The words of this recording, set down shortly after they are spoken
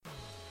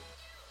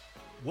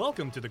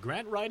Welcome to the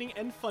Grant Writing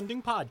and Funding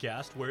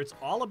Podcast, where it's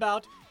all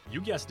about, you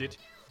guessed it,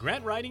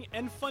 grant writing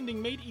and funding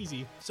made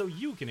easy so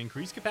you can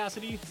increase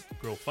capacity,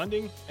 grow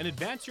funding, and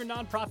advance your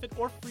nonprofit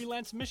or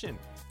freelance mission.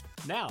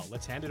 Now,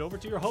 let's hand it over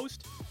to your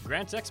host,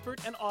 grants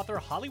expert and author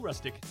Holly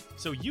Rustick,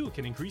 so you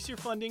can increase your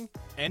funding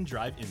and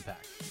drive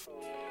impact.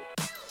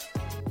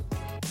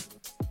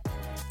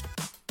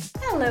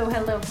 Hello.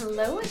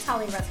 It's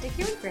Holly Rustick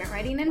here with Grant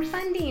Writing and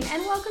Funding,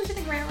 and welcome to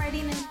the Grant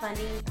Writing and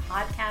Funding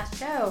podcast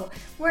show,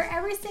 where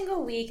every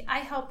single week I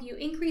help you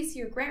increase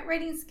your grant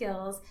writing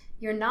skills,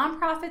 your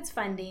nonprofit's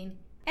funding,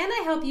 and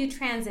I help you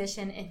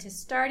transition into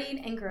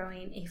starting and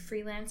growing a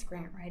freelance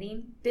grant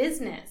writing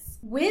business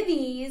with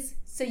ease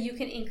so you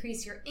can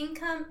increase your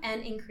income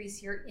and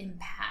increase your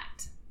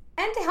impact.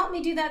 And to help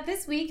me do that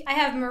this week, I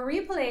have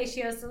Marie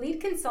Palacios, the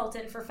lead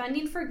consultant for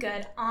Funding for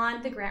Good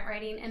on the Grant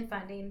Writing and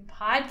Funding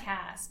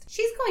podcast.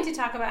 She's going to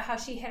talk about how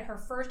she hit her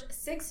first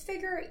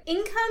six-figure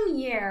income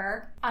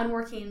year on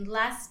working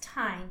less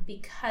time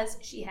because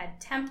she had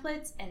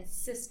templates and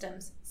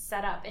systems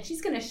set up. And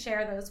she's going to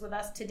share those with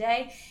us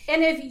today.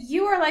 And if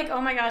you are like,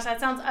 oh my gosh, that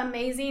sounds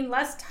amazing,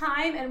 less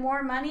time and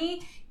more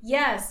money,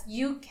 yes,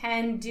 you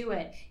can do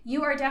it.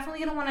 You are definitely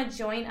going to want to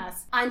join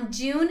us on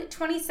June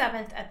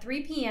 27th at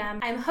 3 p.m.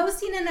 I'm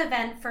hosting an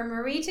event for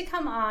Marie to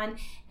come on,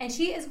 and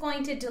she is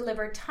going to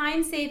deliver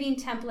time-saving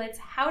templates,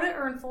 how to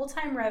earn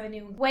full-time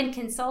revenue when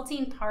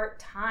consulting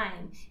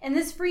part-time. In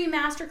this free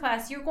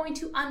masterclass, you're going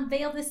to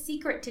unveil the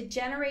secret to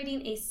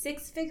generating a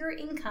six-figure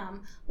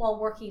income while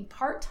working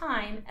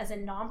part-time as a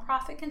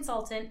nonprofit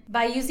consultant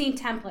by using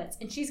templates.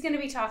 And she's going to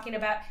be talking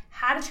about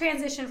how to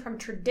transition from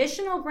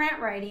traditional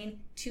grant writing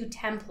to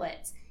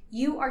templates.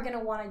 You are going to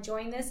want to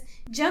join this.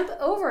 Jump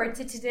over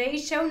to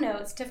today's show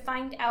notes to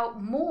find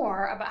out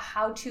more about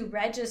how to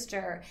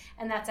register.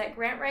 And that's at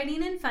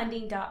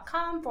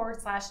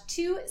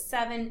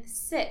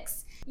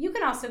grantwritingandfunding.com/276. You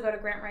can also go to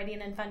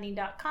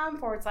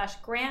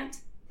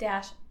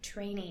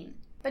grantwritingandfunding.com/grant-training.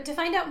 But to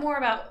find out more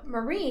about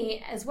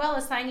Marie, as well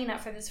as signing up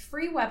for this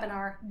free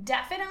webinar,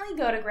 definitely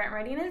go to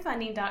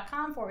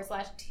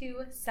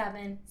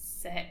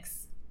grantwritingandfunding.com/276.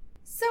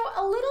 So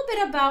a little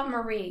bit about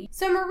Marie.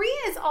 So Marie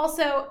is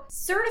also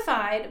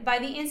certified by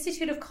the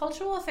Institute of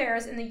Cultural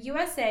Affairs in the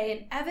USA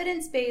in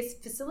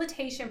evidence-based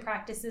facilitation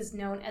practices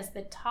known as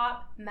the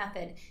TOP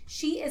method.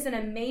 She is an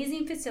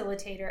amazing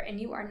facilitator, and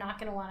you are not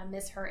going to want to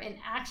miss her in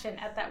action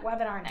at that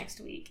webinar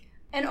next week.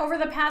 And over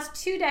the past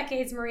 2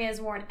 decades, Marie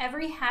has worn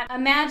every hat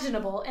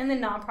imaginable in the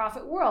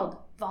nonprofit world: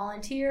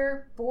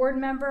 volunteer, board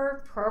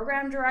member,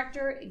 program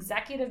director,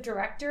 executive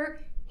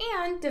director,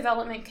 and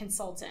development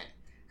consultant.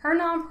 Her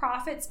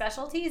nonprofit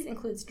specialties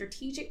include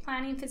strategic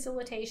planning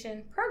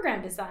facilitation,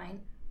 program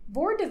design,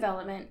 board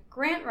development,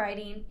 grant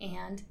writing,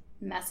 and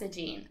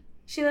messaging.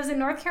 She lives in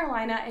North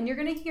Carolina, and you're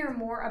going to hear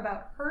more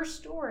about her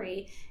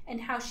story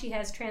and how she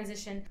has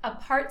transitioned a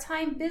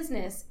part-time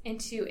business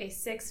into a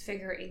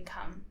six-figure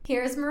income.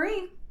 Here's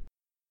Marie.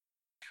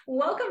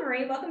 Welcome,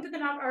 Marie. Welcome to the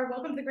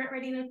Grant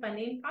Writing and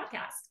Funding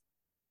podcast.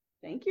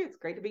 Thank you. It's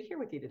great to be here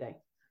with you today.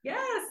 Yeah,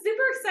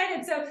 super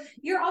excited. So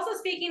you're also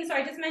speaking, so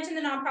I just mentioned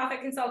the Nonprofit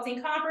Consulting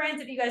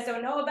Conference. If you guys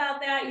don't know about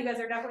that, you guys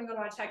are definitely going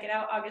to want to check it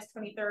out, August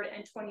 23rd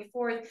and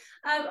 24th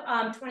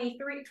of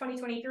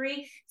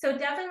 2023. So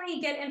definitely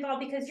get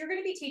involved, because you're going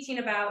to be teaching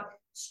about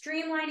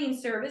streamlining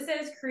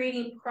services,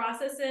 creating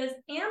processes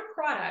and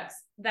products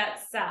that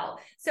sell.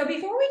 So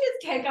before we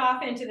just kick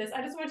off into this,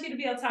 I just want you to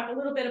be able to talk a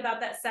little bit about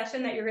that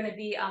session that you're going to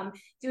be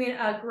doing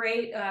a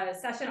great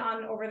session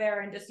on over there,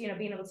 and just,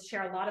 being able to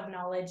share a lot of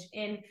knowledge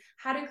in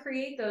how to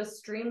create those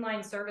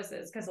streamlined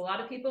services, because a lot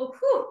of people,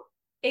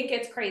 it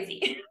gets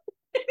crazy.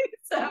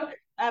 So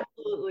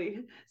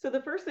absolutely. So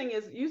the first thing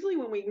is, usually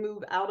when we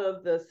move out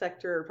of the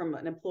sector from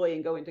an employee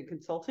and go into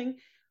consulting,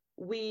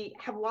 we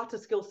have lots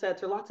of skill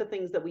sets or lots of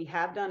things that we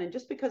have done. And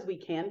just because we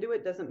can do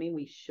it doesn't mean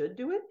we should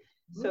do it.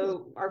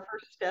 So our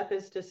first step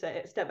is to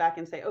step back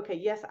and say, okay,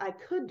 yes, I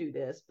could do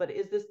this, but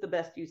is this the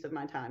best use of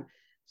my time?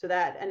 So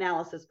that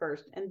analysis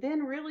first, and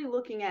then really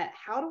looking at,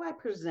 how do I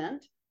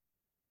present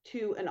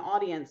to an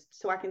audience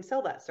so I can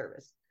sell that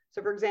service?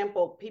 So for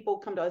example, people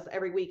come to us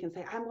every week and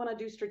say, I want to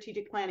do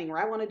strategic planning, or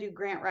I want to do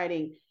grant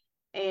writing.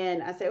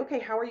 And I say, okay,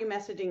 how are you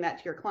messaging that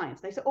to your clients?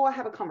 They say, oh, I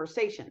have a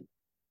conversation.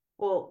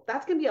 Well,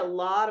 that's going to be a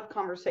lot of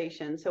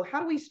conversation. So how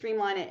do we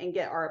streamline it and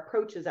get our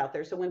approaches out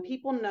there? So when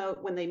people know,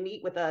 when they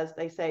meet with us,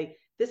 they say,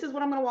 this is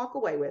what I'm going to walk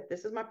away with.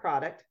 This is my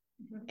product.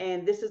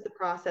 And this is the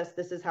process.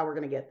 This is how we're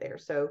going to get there.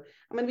 So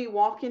I'm going to be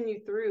walking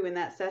you through in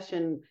that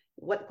session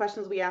what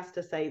questions we ask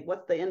to say,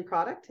 what's the end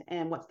product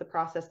and what's the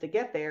process to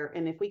get there.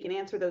 And if we can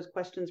answer those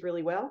questions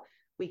really well,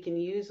 we can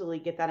usually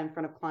get that in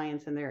front of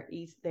clients, and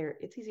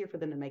it's easier for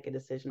them to make a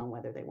decision on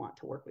whether they want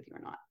to work with you or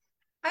not.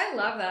 I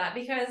love that,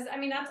 because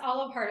that's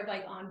all a part of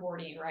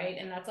onboarding, right?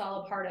 And that's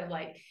all a part of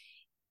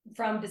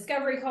from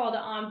discovery call to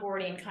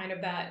onboarding, kind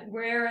of that.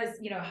 Whereas,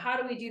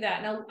 how do we do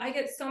that? Now, I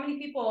get so many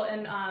people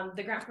in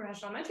the grant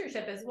professional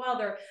mentorship as well.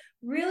 They're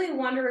really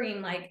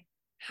wondering,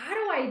 how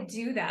do I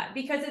do that?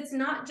 Because it's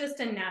not just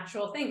a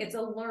natural thing. It's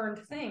a learned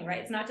thing, right?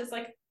 It's not just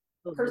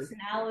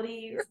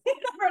personality.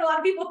 For a lot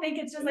of people think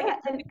it's just like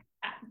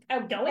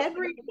outgoing.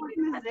 Every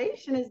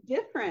organization is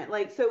different.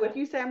 Like, so if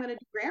you say, I'm going to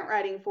do grant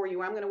writing for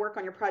you, I'm going to work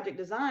on your project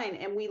design,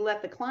 and we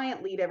let the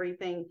client lead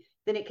everything,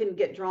 then it can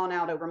get drawn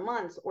out over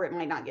months, or it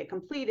might not get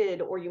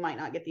completed, or you might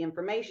not get the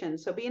information.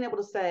 So being able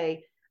to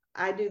say,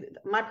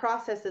 my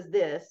process is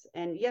this,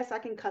 and yes, I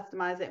can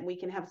customize it, and we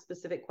can have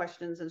specific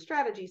questions and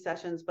strategy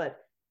sessions, but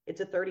it's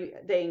a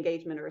 30-day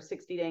engagement or a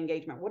 60-day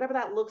engagement, whatever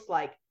that looks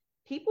like.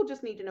 People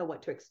just need to know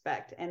what to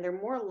expect, and they're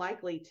more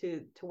likely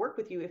to work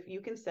with you if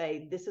you can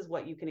say, this is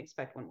what you can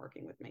expect when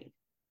working with me.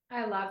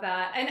 I love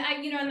that. And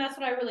and that's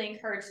what I really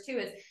encourage too,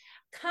 is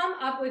come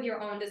up with your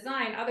own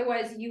design.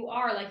 Otherwise you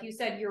are, like you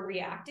said, you're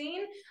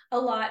reacting a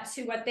lot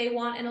to what they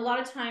want. And a lot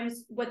of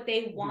times what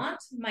they want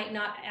might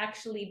not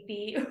actually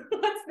be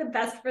what's the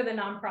best for the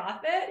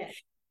nonprofit. Yeah.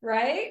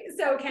 Right?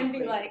 So it can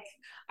be like,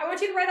 I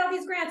want you to write all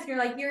these grants. And you're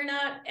like, you're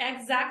not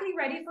exactly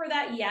ready for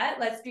that yet.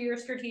 Let's do your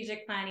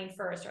strategic planning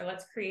first, or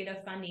let's create a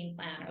funding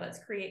plan, or let's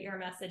create your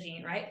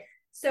messaging, right?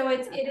 So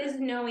it is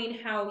knowing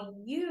how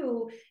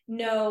you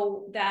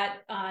know that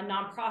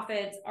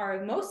nonprofits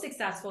are most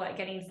successful at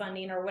getting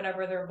funding or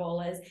whatever their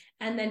goal is,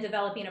 and then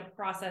developing a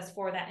process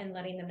for that and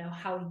letting them know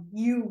how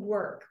you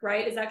work,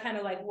 right? Is that kind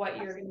of like what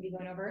you're going to be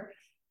going over?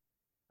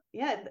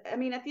 Yeah, I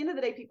mean, at the end of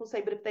the day, people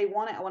say, but if they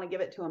want it, I want to give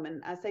it to them.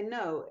 And I say,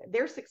 no,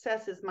 their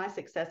success is my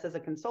success as a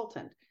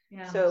consultant.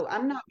 Yeah. So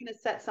I'm not going to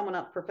set someone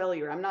up for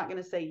failure. I'm not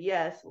going to say,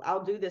 yes,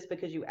 I'll do this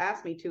because you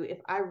asked me to, if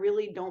I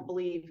really don't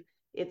believe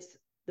it's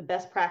the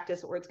best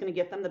practice or it's going to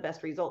get them the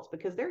best results,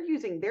 because they're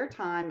using their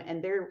time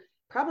and their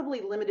probably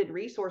limited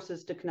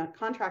resources to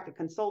contract a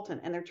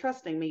consultant. And they're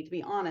trusting me, to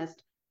be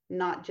honest,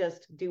 not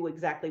just do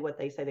exactly what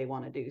they say they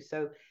want to do.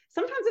 So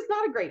sometimes it's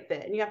not a great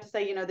fit, and you have to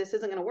say, this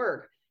isn't going to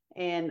work.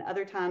 And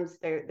other times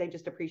they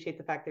just appreciate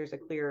the fact there's a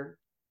clear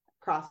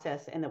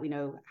process and that we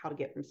know how to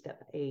get from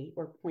step A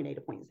or point A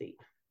to point Z.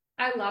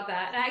 I love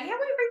that. And I can't wait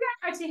for you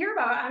guys to hear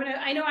about it.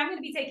 I know I'm going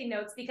to be taking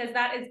notes, because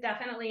that is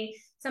definitely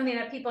something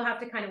that people have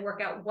to kind of work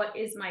out. What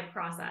is my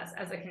process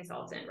as a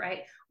consultant,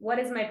 right? What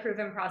is my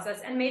proven process?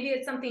 And maybe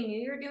it's something new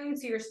you're doing,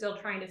 so you're still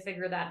trying to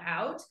figure that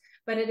out,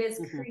 but it is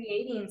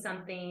creating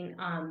something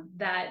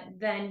that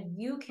then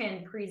you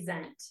can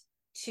present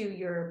to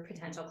your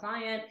potential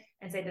client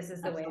and say, this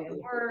is the way I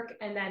work.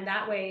 And then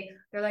that way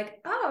they're like,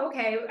 oh,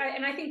 okay.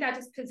 And I think that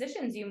just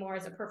positions you more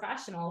as a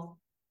professional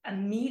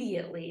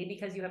immediately,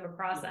 because you have a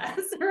process,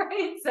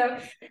 right? So,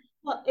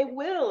 well, it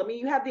will. I mean,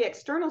 you have the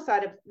external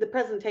side of the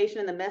presentation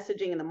and the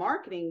messaging and the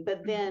marketing,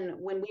 but then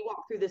when we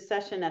walk through this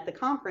session at the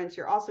conference,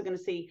 you're also going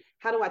to see,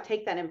 how do I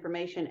take that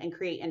information and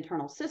create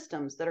internal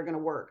systems that are going to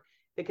work?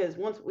 Because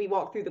once we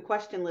walk through the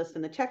question list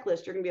and the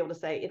checklist, you're going to be able to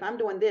say, if I'm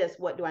doing this,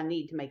 what do I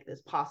need to make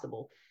this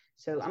possible?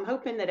 So I'm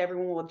hoping that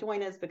everyone will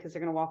join us, because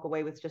they're going to walk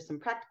away with just some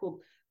practical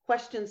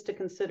questions to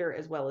consider,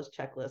 as well as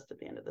checklists at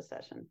the end of the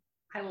session.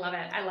 I love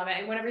it. I love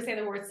it. Whenever you say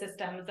the word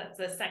systems, that's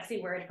a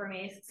sexy word for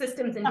me.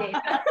 Systems and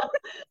data.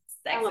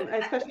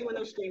 Especially when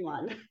they're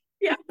streamlined.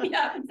 Yeah,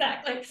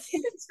 exactly.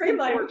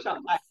 Streamlined. Workshop.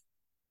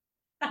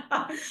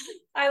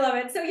 I love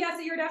it. So yeah, so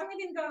you're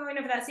definitely going to go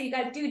over that. So you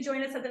guys do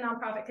join us at the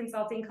Nonprofit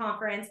Consulting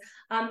Conference.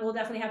 We'll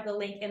definitely have the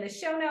link in the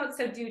show notes,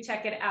 so do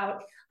check it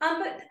out. But I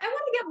want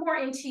to get more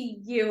into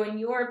you and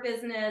your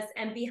business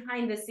and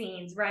behind the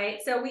scenes, right?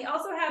 So we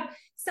also have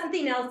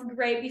something else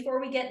great.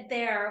 Before we get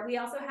there, we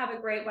also have a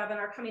great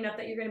webinar coming up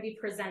that you're going to be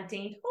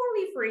presenting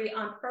totally free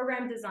on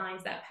program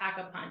designs that pack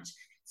a punch.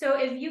 So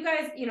if you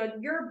guys,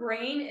 your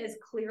brain is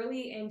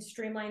clearly in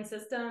Streamlined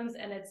systems,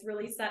 and it's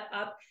really set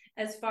up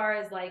as far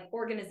as like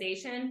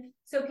organization.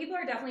 So people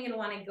are definitely going to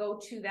want to go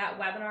to that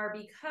webinar,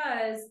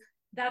 because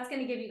that's going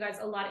to give you guys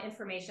a lot of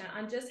information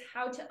on just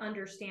how to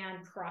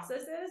understand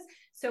processes.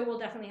 So we'll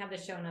definitely have the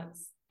show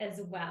notes as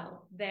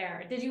well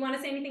there. Did you want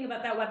to say anything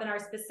about that webinar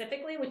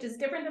specifically, which is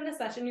different than the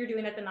session you're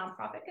doing at the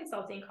Nonprofit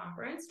Consulting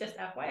Conference? Just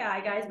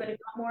FYI, guys, but if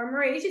you want more,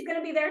 Marie, she's going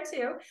to be there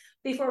too,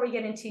 before we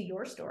get into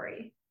your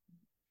story.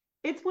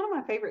 It's one of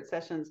my favorite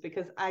sessions,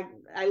 because I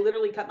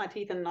literally cut my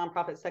teeth in the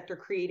nonprofit sector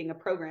creating a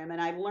program, and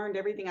I've learned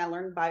everything I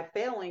learned by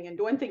failing and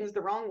doing things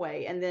the wrong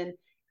way, and then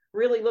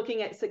really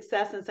looking at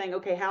success and saying,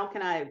 okay, how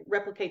can I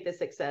replicate this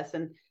success?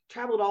 And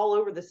traveled all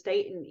over the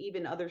state and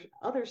even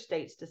other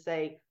states to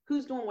say,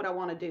 who's doing what I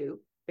want to do?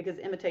 Because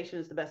imitation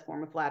is the best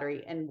form of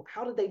flattery, and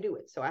how did they do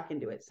it? So I can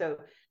do it. So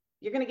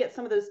you're going to get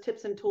some of those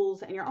tips and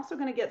tools, and you're also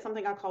going to get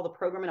something I call the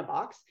program in a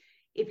box.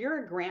 If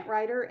you're a grant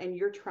writer and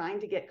you're trying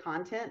to get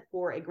content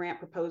for a grant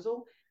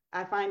proposal,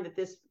 I find that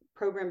this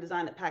program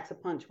design that packs a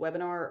punch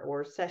webinar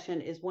or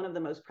session is one of the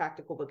most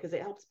practical, because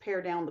it helps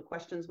pare down the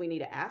questions we need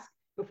to ask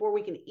before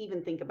we can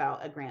even think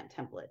about a grant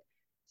template.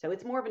 So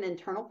it's more of an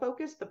internal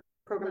focus, the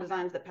program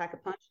designs that pack a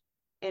punch.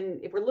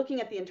 And if we're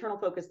looking at the internal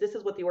focus, this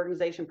is what the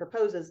organization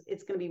proposes.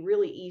 It's going to be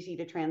really easy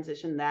to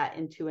transition that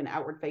into an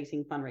outward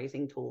facing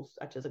fundraising tool,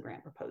 such as a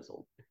grant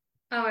proposal.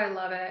 Oh, I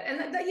love it. And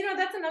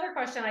that's another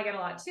question I get a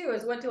lot too,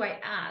 is what do I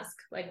ask?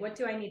 Like, what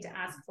do I need to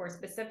ask for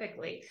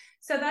specifically?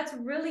 So that's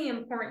really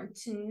important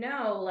to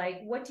know, like,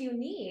 what do you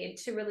need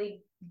to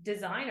really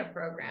design a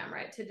program,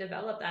 right? To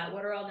develop that,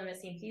 what are all the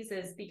missing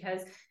pieces?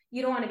 Because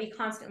you don't want to be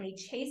constantly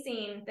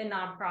chasing the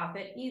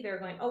nonprofit either,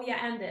 going, oh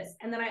yeah, and this,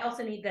 and then I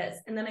also need this,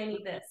 and then I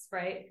need this,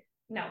 right?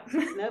 No.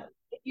 Nope.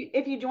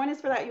 If you join us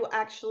for that, you'll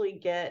actually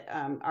get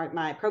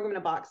my program in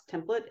a box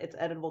template. It's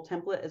editable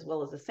template as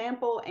well as a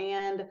sample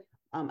and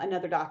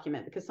another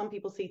document, because some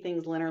people see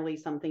things linearly,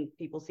 some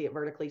people see it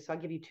vertically. So I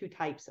give you two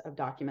types of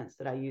documents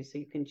that I use, so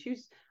you can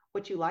choose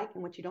what you like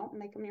and what you don't and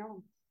make them your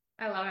own.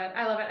 I love it.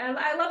 I love it. And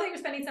I love that you're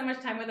spending so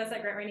much time with us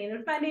at Grant Writing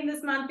and Funding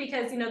this month,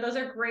 because, those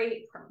are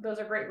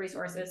great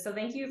resources. So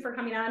thank you for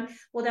coming on.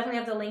 We'll definitely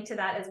have the link to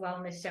that as well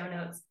in the show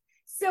notes.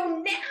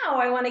 So now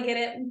I want to get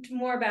into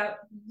more about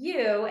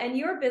you and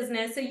your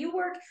business. So you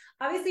work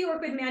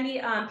with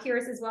Mandy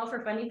Pierce as well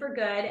for Funding for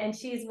Good, and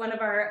she's one of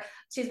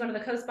the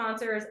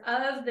co-sponsors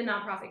of the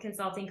Nonprofit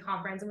Consulting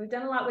Conference, and we've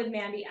done a lot with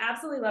Mandy.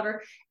 Absolutely love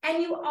her.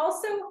 And you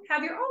also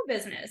have your own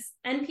business,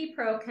 NP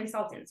Pro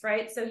Consultants,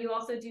 right? So you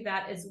also do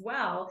that as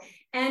well.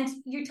 And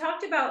you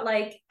talked about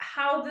like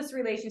how this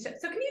relationship.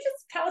 So can you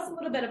just tell us a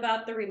little bit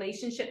about the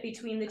relationship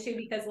between the two?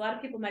 Because a lot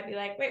of people might be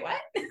like, wait, what?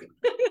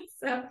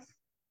 So.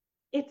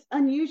 It's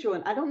unusual.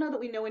 And I don't know that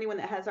we know anyone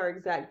that has our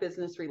exact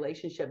business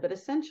relationship, but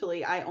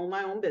essentially I own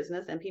my own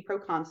business, NP Pro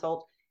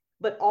Consult,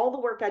 but all the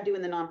work I do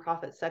in the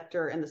nonprofit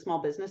sector and the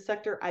small business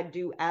sector, I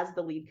do as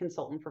the lead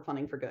consultant for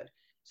Funding for Good.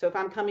 So if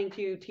I'm coming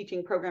to you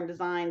teaching program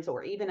designs,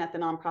 or even at the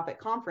nonprofit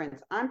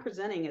conference, I'm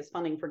presenting as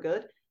Funding for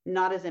Good,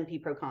 not as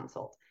NP Pro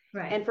Consult.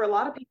 Right. And for a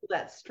lot of people,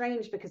 that's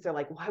strange, because they're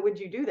like, why would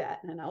you do that?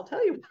 And I'll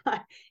tell you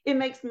why. It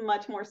makes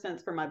much more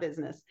sense for my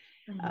business.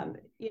 Mm-hmm.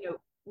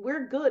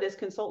 We're good as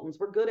consultants.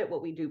 We're good at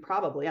what we do,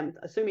 probably. I'm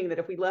assuming that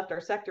if we left our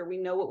sector, we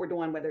know what we're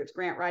doing, whether it's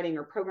grant writing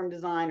or program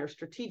design or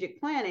strategic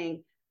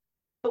planning.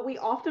 But we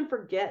often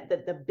forget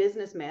that the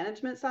business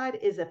management side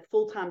is a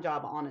full-time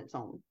job on its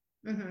own.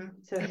 Mm-hmm.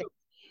 So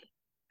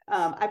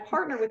I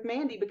partner with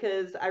Mandy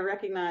because I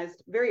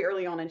recognized very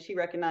early on, and she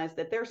recognized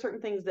that there are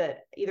certain things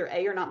that either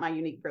A, are not my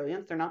unique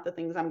brilliance. They're not the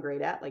things I'm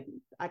great at. Like,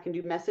 I can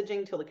do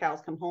messaging till the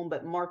cows come home,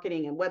 but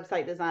marketing and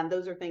website design,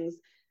 those are things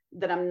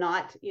that I'm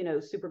not,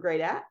 super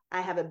great at. I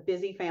have a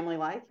busy family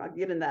life. I'll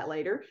get into that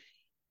later.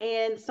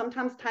 And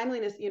sometimes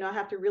timeliness, I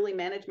have to really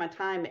manage my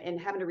time, and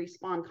having to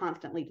respond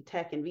constantly to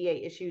tech and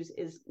VA issues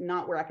is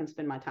not where I can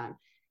spend my time.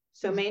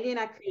 So mm-hmm. Mandy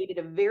and I created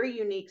a very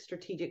unique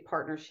strategic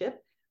partnership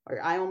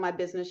where I own my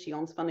business. She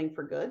owns Funding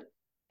for Good.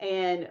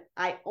 And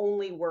I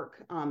only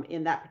work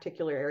in that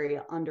particular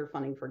area under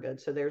Funding for Good.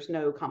 So there's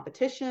no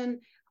competition.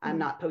 Mm-hmm. I'm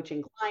not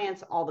poaching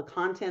clients. All the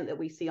content that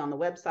we see on the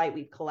website,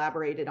 we've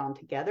collaborated on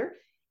together.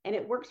 And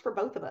it works for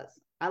both of us.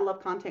 I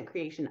love content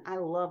creation. I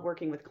love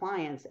working with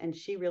clients, and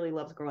she really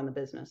loves growing the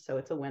business. So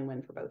it's a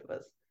win-win for both of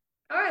us.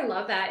 Oh, I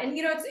love that. And,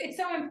 it's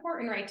so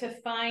important, right, to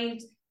find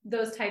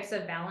those types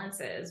of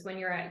balances when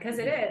you're because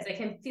it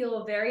can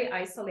feel very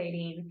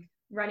isolating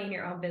running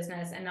your own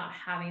business and not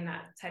having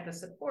that type of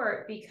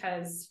support,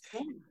 because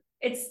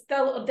it's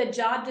the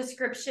job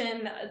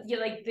description, it's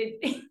like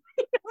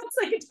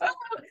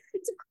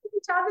it's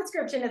a job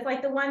description. It's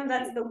like the one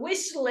that's the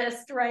wish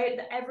list, right?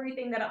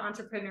 Everything that an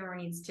entrepreneur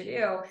needs to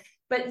do,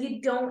 but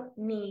you don't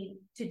need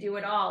to do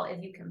it all.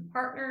 If you can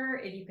partner,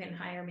 if you can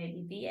hire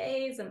maybe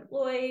VAs,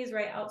 employees,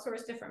 right?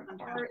 Outsource different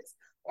parts,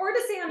 or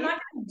to say, I'm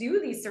not going to do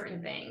these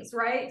certain things,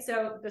 right?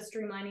 So the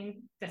streamlining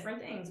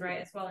different things,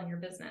 right? As well in your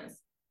business.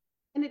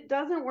 And it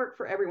doesn't work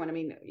for everyone. I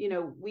mean,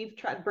 we've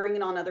tried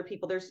bringing on other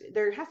people.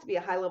 There has to be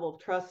a high level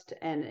of trust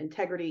and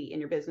integrity in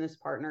your business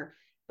partner.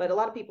 But a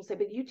lot of people say,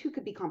 but you two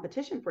could be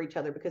competition for each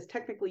other because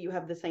technically you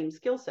have the same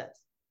skill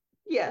sets.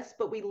 Yes,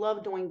 but we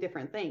love doing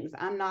different things.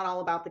 I'm not all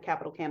about the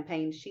capital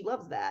campaigns. She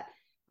loves that.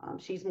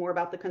 She's more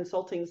about the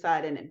consulting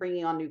side and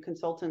bringing on new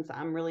consultants.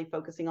 I'm really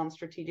focusing on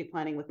strategic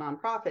planning with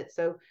nonprofits.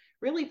 So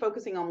really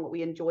focusing on what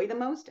we enjoy the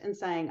most and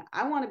saying,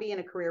 I want to be in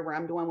a career where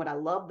I'm doing what I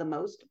love the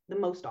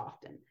most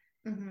often.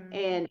 Mm-hmm.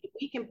 And if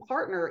we can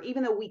partner,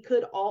 even though we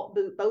could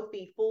both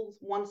be full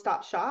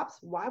one-stop shops,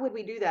 why would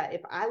we do that?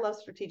 If I love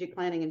strategic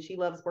planning and she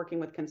loves working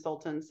with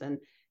consultants and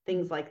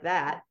things like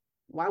that,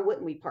 why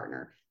wouldn't we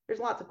partner? There's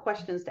lots of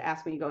questions to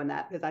ask when you go in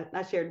that, because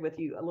I shared with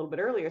you a little bit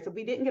earlier. So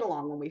we didn't get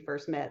along when we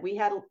first met. We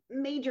had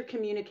major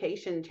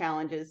communication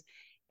challenges.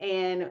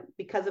 And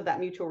because of that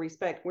mutual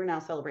respect, we're now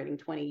celebrating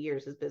 20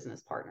 years as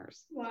business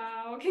partners.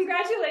 Wow.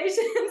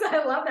 Congratulations.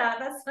 I love that.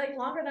 That's like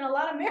longer than a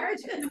lot of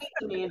marriages.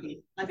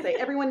 Mandy. I say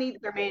everyone needs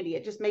their Mandy.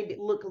 It just made it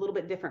look a little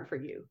bit different for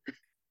you.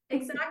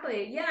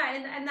 Exactly. Yeah.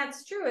 And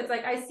that's true. It's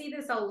like, I see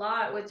this a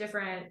lot with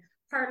different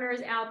partners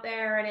out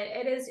there, and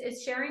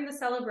it's sharing the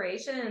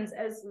celebrations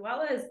as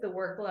well as the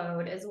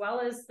workload, as well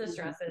as the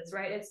stresses,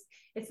 right?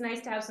 It's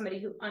nice to have somebody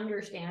who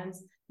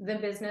understands the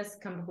business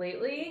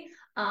completely.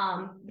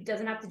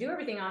 Doesn't have to do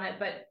everything on it,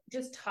 but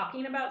just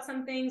talking about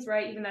some things,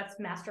 right? Even that's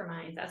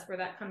masterminds. That's where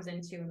that comes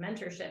into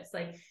mentorships.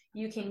 Like,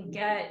 you can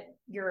get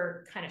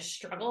your kind of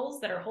struggles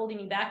that are holding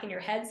you back in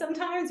your head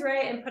sometimes,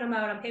 right? And put them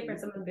out on paper, and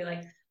someone will be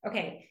like,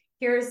 okay,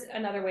 here's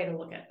another way to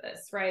look at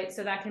this, right?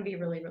 So that can be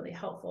really, really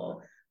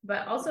helpful.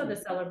 But also the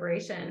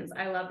celebrations,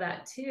 I love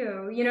that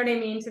too. You know what I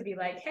mean? To be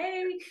like,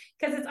 hey,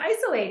 because it's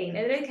isolating.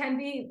 It can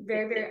be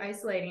very, very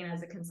isolating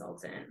as a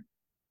consultant.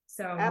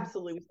 So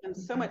absolutely, we spend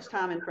so much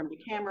time in front of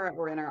the camera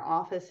or in our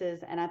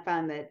offices, and I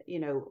find that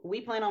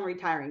we plan on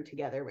retiring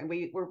together, and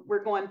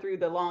we're going through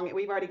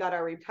we've already got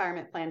our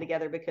retirement plan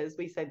together because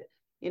we said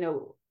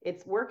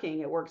it's working,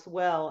 it works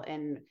well,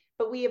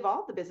 but we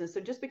evolve the business. So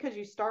just because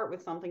you start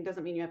with something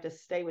doesn't mean you have to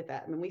stay with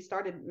that. I mean, we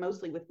started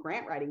mostly with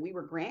grant writing. We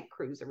were grant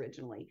crews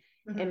originally,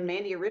 and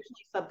Mandy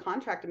originally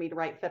subcontracted me to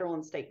write federal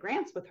and state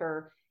grants with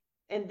her,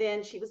 and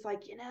then she was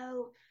like,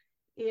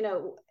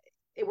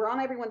 we're on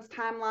everyone's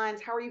timelines.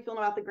 How are you feeling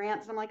about the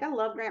grants? And I'm like, I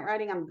love grant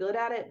writing. I'm good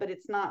at it, but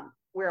it's not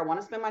where I want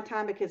to spend my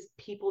time because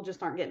people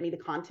just aren't getting me the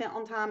content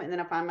on time. And then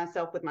I find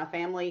myself with my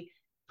family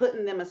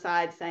putting them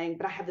aside saying,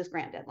 but I have this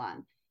grant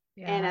deadline.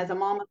 Yeah. And as a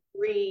mom of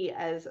 3,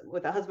 as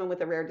with a husband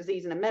with a rare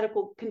disease and a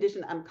medical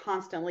condition, I'm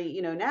constantly,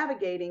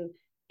 navigating.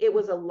 It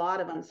was a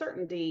lot of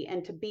uncertainty.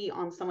 And to be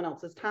on someone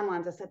else's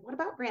timelines, I said, what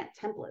about grant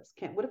templates?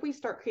 What if we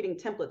start creating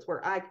templates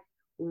where I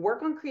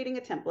work on creating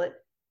a template,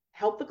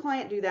 help the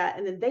client do that,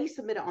 and then they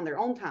submit it on their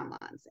own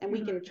timelines, and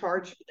we can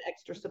charge for the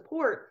extra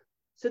support.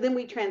 So then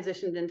we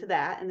transitioned into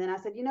that. And then I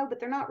said, but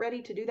they're not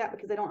ready to do that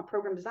because they don't have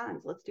program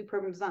designs. Let's do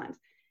program designs.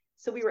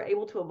 So we were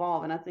able to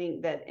evolve. And I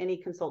think that any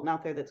consultant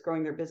out there that's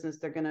growing their business,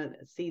 they're going to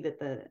see that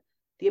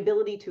the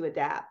ability to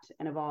adapt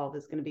and evolve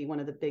is going to be one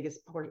of the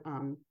biggest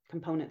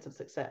components of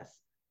success.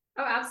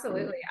 Oh,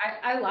 absolutely.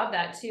 I love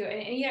that too.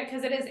 And yeah,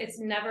 because it's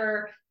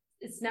never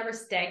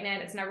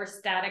stagnant. It's never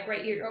static,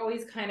 right? You're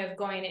always kind of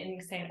going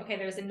and saying, okay,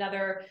 there's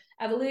another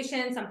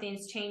evolution.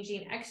 Something's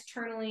changing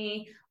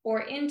externally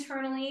or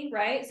internally,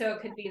 right? So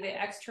it could be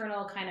the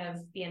external kind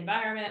of the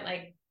environment,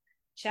 like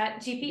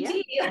Chat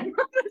GPT. Yeah.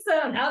 So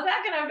how's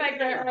that going to affect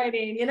grant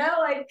writing?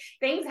 Like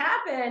things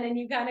happen and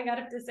you kind of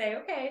got to say,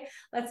 okay,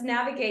 let's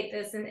navigate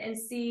this and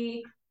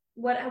see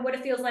what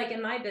it feels like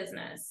in my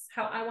business,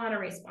 how I want to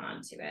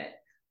respond to it.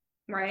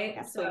 Right.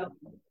 Absolutely.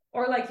 So,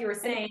 or like you were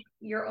saying,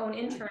 your own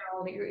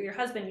internal, your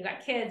husband, you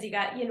got kids, you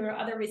got,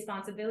 other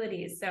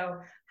responsibilities. So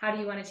how do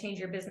you want to change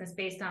your business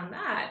based on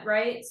that?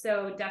 Right.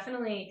 So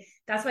definitely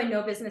that's why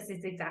no business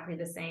is exactly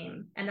the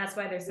same. And that's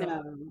why there's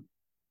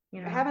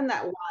having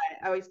that why.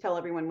 I always tell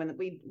everyone when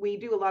we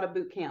do a lot of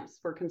boot camps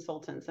for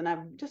consultants, and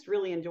I've just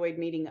really enjoyed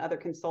meeting other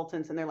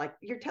consultants, and they're like,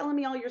 you're telling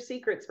me all your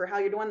secrets for how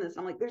you're doing this.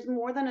 I'm like, there's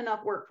more than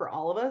enough work for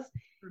all of us.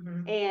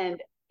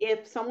 And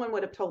if someone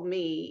would have told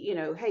me,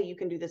 hey, you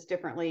can do this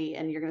differently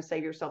and you're going to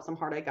save yourself some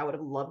heartache, I would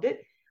have loved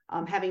it.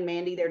 Having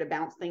Mandy there to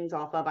bounce things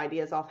off of,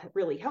 ideas off,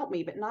 really helped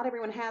me, but not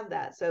everyone has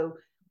that. So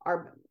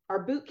our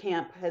boot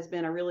camp has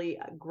been a really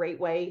great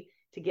way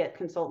to get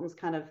consultants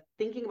kind of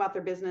thinking about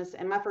their business.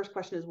 And my first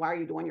question is, why are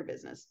you doing your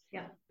business?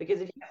 Yeah. Because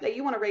if you say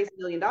you want to raise $1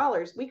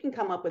 million, we can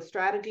come up with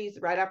strategies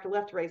right after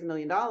left to raise $1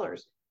 million.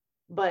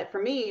 But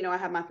for me, I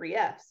have my 3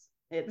 F's.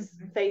 It's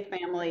faith,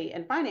 family,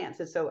 and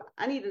finances. So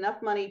I need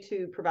enough money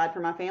to provide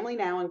for my family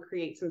now and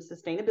create some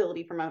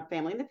sustainability for my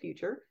family in the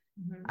future.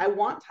 I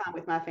want time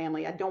with my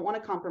family. I don't want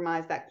to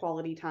compromise that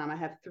quality time. I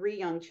have 3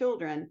 young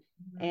children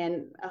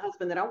and a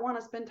husband that I want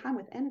to spend time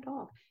with and a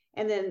dog.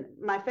 And then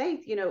my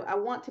faith, I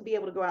want to be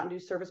able to go out and do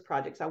service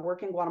projects. I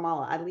work in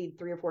Guatemala. I lead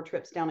 3 or 4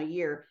 trips down a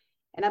year.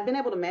 And I've been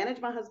able to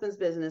manage my husband's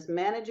business,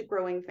 manage a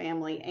growing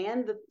family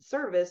and the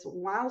service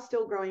while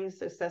still growing a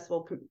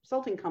successful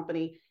consulting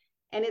company.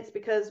 And it's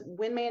because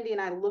when Mandy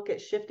and I look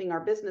at shifting our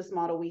business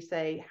model, we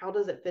say, how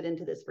does it fit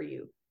into this for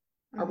you?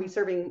 Are we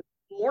serving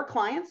more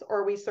clients,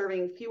 or are we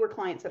serving fewer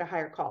clients at a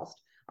higher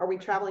cost? Are we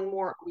traveling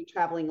more? Are we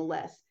traveling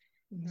less?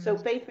 So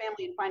faith,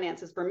 family, and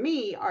finances for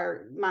me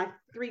are my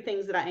 3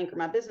 things that I anchor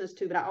my business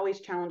to, but I always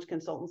challenge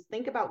consultants.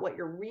 Think about what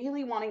you're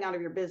really wanting out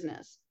of your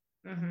business.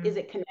 Is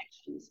it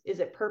connections?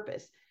 Is it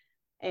purpose?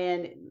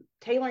 And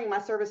tailoring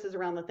my services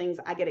around the things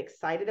I get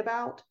excited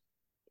about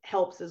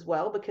helps as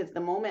well, because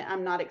the moment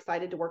I'm not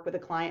excited to work with a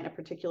client in a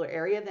particular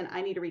area, then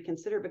I need to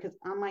reconsider, because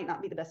I might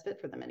not be the best fit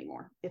for them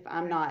anymore if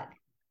I'm not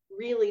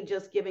really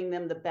just giving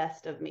them the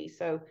best of me.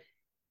 So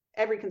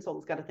every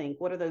consultant's got to think,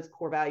 what are those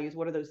core values?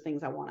 What are those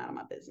things I want out of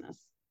my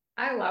business?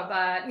 I love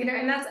that,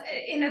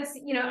 and it's,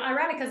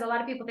 ironic because a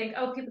lot of people think,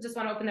 oh, people just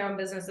want to open their own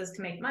businesses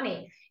to make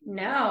money.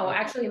 No,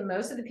 actually,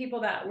 most of the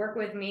people that work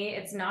with me,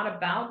 it's not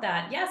about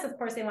that. Yes, of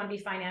course, they want to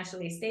be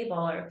financially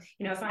stable, or,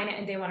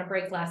 and they want to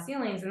break glass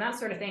ceilings and that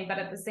sort of thing. But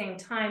at the same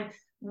time,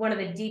 one of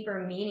the deeper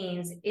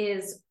meanings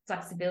is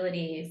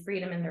flexibility,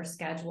 freedom in their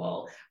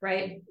schedule,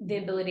 right? The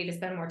ability to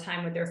spend more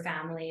time with their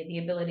family, the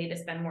ability to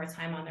spend more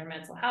time on their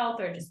mental health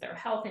or just their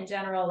health in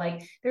general.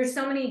 Like there's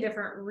so many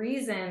different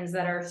reasons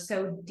that are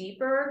so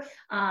deeper.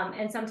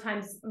 And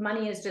sometimes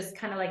money is just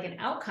kind of like an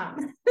outcome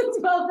as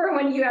well for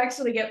when you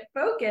actually get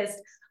focused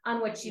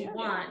on what you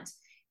want.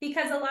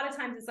 Because a lot of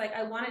times it's like,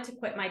 I wanted to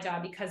quit my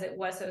job because it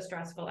was so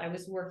stressful. I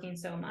was working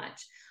so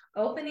much.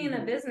 Opening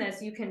a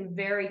business, you can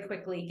very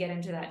quickly get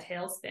into that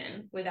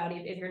tailspin without,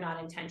 if you're not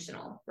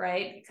intentional,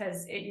 right?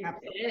 Because it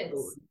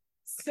is.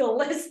 still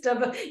list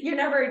of, you're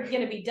never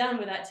going to be done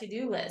with that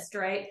to-do list,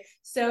 right?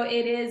 So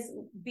it is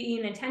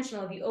being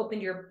intentional. If you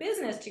opened your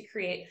business to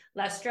create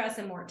less stress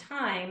and more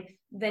time,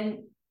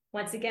 then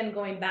once again,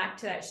 going back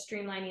to that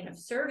streamlining of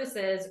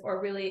services,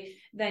 or really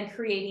then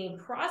creating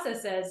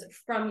processes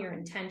from your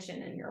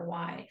intention and your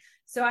why.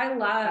 So I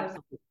love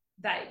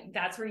that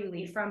that's where you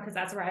lead from, because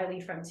that's where I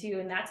lead from too.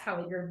 And that's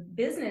how your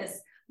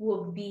business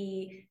will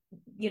be,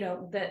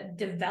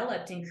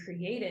 developed and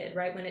created,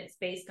 right? When it's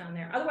based on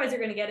there. Otherwise, you're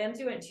going to get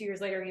into it, and 2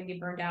 years later, you're going to be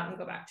burned out and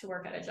go back to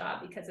work at a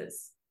job because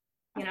it's,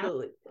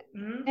 Absolutely.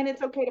 And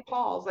it's okay to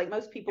pause. Like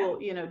most people,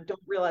 don't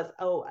realize,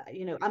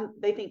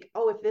 they think,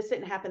 oh, if this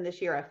didn't happen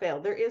this year, I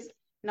failed. There is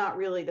not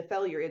really the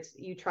failure. It's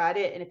you tried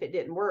it. And if it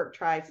didn't work,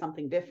 try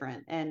something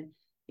different. And,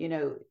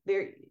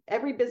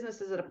 every business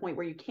is at a point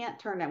where you can't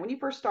turn down. When you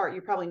first start,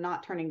 you're probably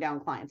not turning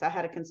down clients. I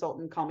had a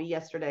consultant call me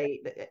yesterday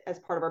as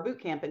part of our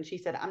boot camp. And she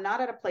said, I'm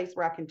not at a place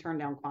where I can turn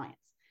down clients.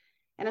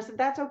 And I said,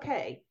 that's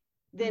okay.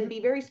 Then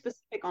be very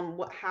specific on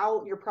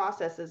how your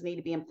processes need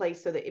to be in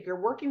place, so that if you're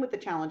working with a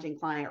challenging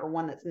client or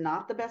one that's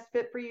not the best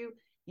fit for you,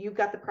 you've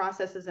got the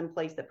processes in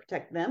place that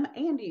protect them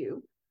and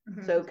you.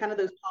 So kind of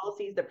those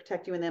policies that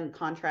protect you and them,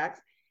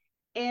 contracts.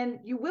 And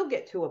you will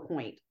get to a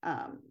point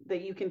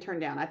that you can turn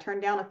down. I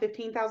turned down a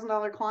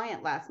 $15,000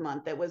 client last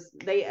month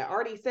they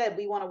already said,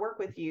 we want to work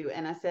with you.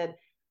 And I said,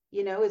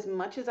 as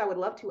much as I would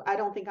love to, I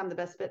don't think I'm the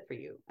best fit for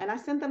you. And I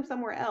sent them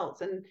somewhere else.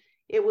 And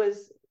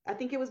I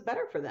think it was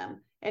better for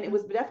them. And it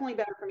was definitely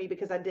better for me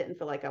because I didn't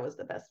feel like I was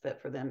the best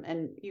fit for them.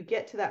 And you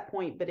get to that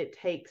point, but it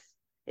takes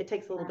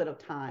a little bit of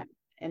time,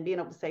 and being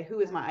able to say, who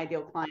is my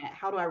ideal client?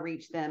 How do I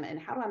reach them? And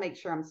how do I make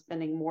sure I'm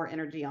spending more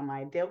energy on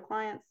my ideal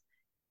clients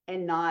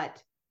and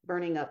not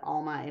burning up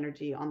all my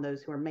energy on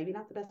those who are maybe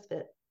not the best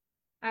fit?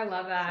 I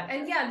love that.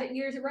 And yeah,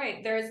 you're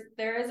right.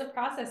 There is a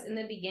process in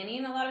the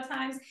beginning. A lot of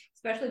times,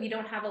 especially if you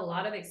don't have a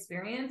lot of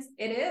experience,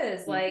 it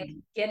is like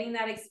getting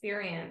that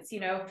experience,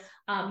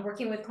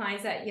 working with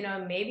clients that,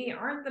 maybe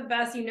aren't the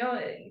best,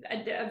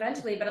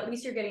 eventually, but at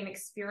least you're getting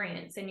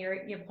experience and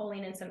you're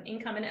pulling in some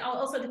income. And it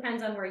also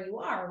depends on where you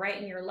are,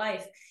 right, in your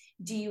life.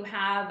 Do you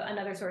have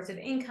another source of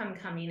income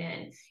coming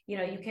in?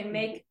 You can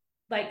make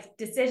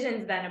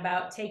decisions then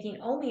about taking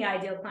only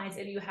ideal clients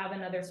if you have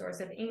another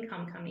source of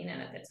income coming in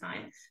at the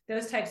time,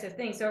 those types of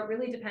things. So it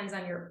really depends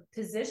on your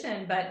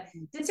position. But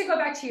just to go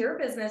back to your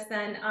business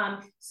then,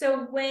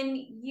 so when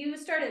you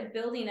started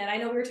building it, I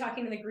know we were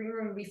talking in the green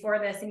room before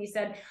this, and you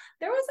said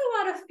there was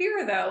a lot of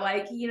fear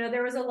though,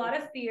 there was a lot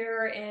of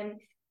fear in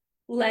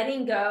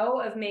letting go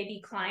of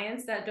maybe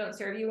clients that don't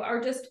serve you, or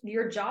just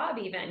your job.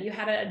 Even you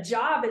had a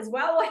job as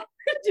well while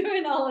you're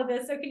doing all of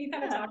this. So can you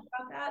kind of talk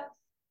about that?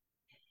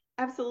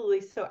 Absolutely.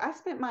 So I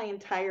spent my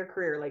entire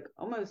career, like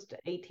almost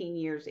 18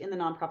 years in the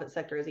nonprofit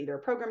sector, as either a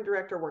program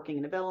director working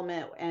in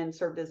development, and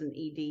served as an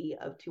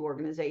ED of 2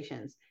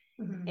 organizations.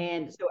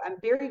 And so I'm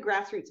very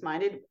grassroots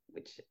minded,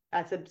 which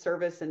I said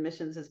service and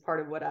missions is part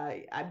of what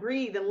I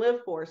breathe and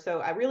live for. So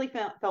I really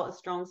felt a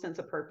strong sense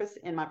of purpose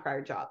in my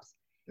prior jobs.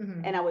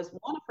 And I was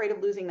afraid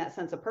of losing that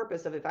sense of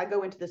purpose of, if I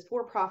go into this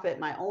for-profit,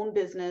 my own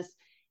business,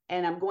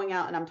 and I'm going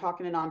out and I'm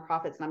talking to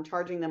nonprofits and I'm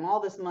charging them all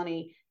this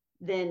money,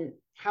 then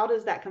how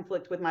does that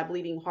conflict with my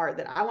bleeding heart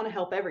that I want to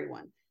help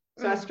everyone?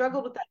 So I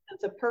struggled with that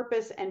sense of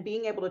purpose and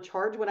being able to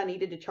charge what I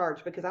needed to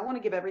charge, because I want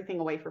to give everything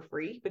away for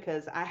free,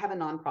 because I have a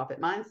nonprofit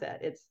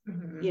mindset. It's,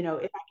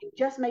 if I can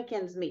just make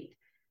ends meet,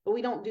 but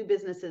we don't do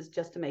businesses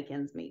just to make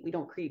ends meet. We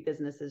don't create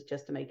businesses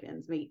just to make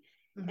ends meet.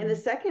 And the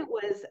second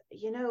was,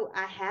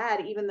 I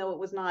had, even though it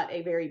was not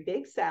a very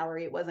big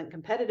salary, it wasn't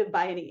competitive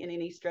in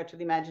any stretch of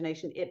the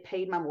imagination. It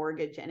paid my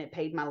mortgage and it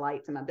paid my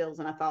lights and my bills.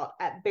 And I thought,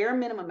 at bare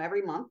minimum,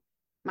 every month,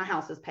 my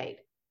house is paid.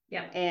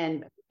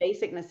 And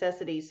basic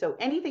necessities. So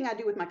anything I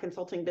do with my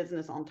consulting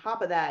business on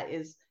top of that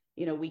is,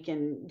 we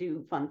can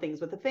do fun things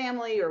with the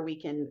family, or we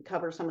can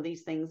cover some of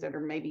these things that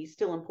are maybe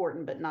still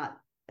important, but not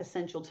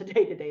essential to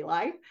day-to-day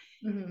life.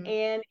 And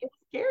it was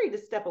scary to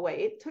step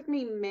away. It took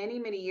me many,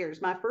 many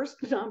years. My first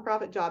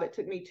nonprofit job, it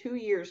took me 2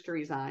 years to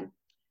resign.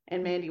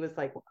 And Mandy was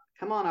like, well,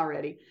 come on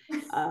already.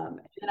 And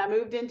I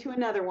moved into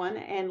another one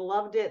and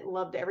loved it,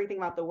 loved everything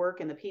about the work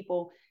and the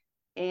people.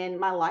 And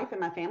my life and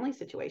my family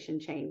situation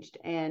changed.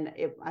 And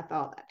I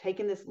thought,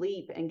 taking this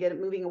leap and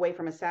moving away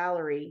from a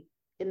salary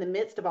in the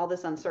midst of all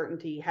this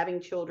uncertainty, having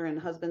children,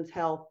 husband's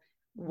health,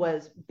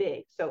 was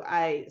big. So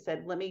I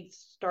said, let me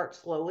start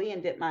slowly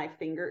and dip my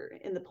finger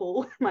in the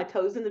pool, my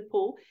toes in the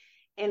pool,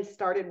 and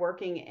started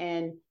working,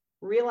 and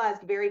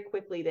realized very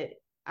quickly that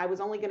I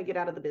was only going to get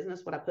out of the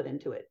business what I put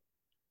into it.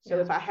 So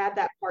if I had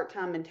that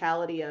part-time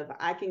mentality of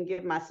I can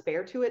give my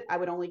spare to it, I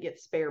would only get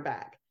spare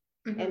back.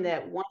 And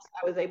that once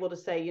I was able to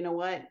say, you know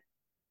what,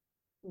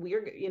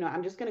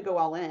 I'm just going to go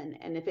all in.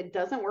 And if it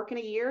doesn't work in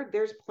a year,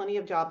 there's plenty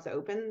of jobs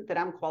open that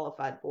I'm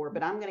qualified for,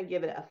 but I'm going to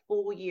give it a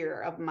full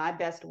year of my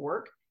best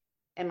work.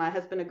 And my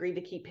husband agreed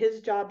to keep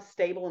his job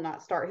stable and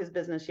not start his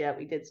business yet.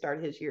 We did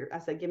start his year. I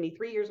said, give me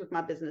 3 years with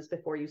my business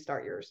before you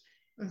start yours.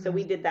 So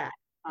we did that.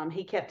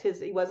 He kept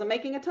he wasn't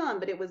making a ton,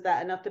 but it was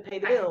that enough to pay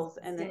the bills.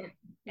 And then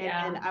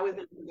I was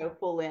able to go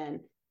full in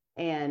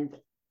and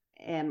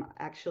am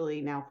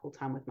actually now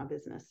full-time with my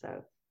business.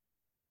 So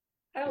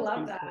I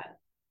love that. Cool.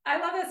 I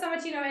love that so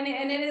much,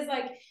 and it is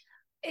like,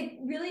 it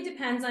really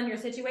depends on your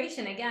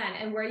situation again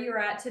and where you're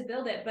at to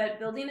build it. But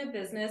building a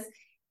business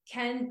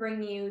can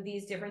bring you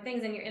these different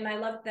things. And I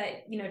love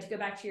that, to go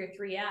back to your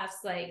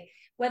 3Fs, like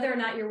whether or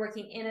not you're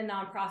working in a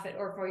nonprofit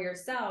or for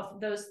yourself,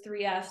 those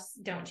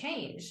 3Fs don't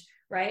change,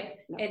 right?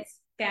 No. It's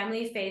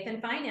family, faith,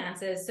 and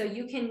finances. So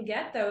you can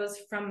get those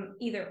from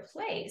either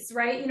place,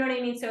 right? You know what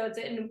I mean? So it's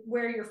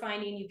where you're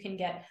finding you can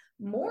get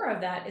more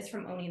of that is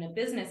from owning a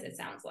business, it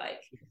sounds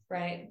like,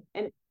 right?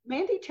 And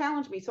Mandy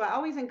challenged me. So I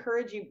always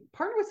encourage you,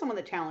 partner with someone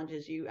that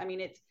challenges you. I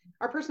mean,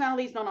 our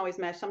personalities don't always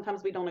mesh.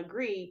 Sometimes we don't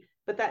agree,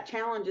 but that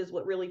challenge is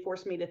what really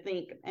forced me to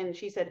think. And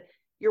she said,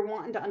 you're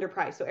wanting to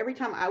underprice. So every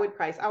time I would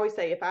price, I always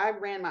say, if I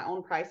ran my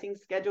own pricing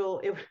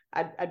schedule,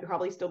 I'd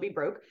probably still be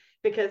broke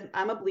because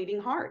I'm a bleeding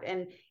heart.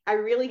 And I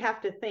really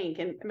have to think,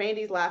 and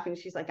Mandy's laughing.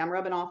 She's like, I'm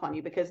rubbing off on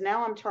you because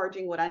now I'm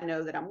charging what I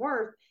know that I'm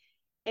worth.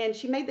 And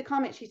she made the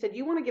comment, she said,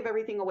 you want to give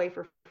everything away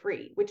for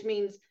free, which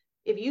means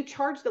if you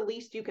charge the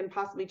least you can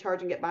possibly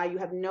charge and get by, you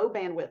have no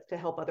bandwidth to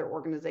help other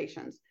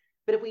organizations.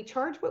 But if we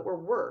charge what we're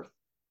worth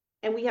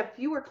and we have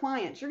fewer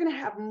clients, you're going to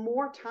have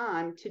more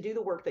time to do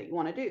the work that you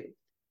want to do.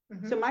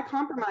 Mm-hmm. So my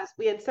compromise,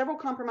 we had several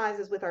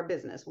compromises with our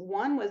business.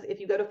 One was if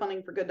you go to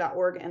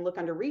fundingforgood.org and look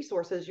under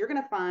resources, you're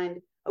going to find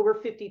over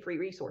 50 free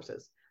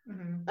resources.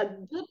 Mm-hmm. A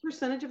good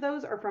percentage of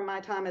those are from my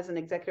time as an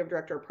executive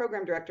director or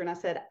program director. And I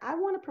said, I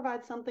want to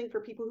provide something for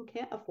people who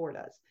can't afford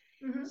us.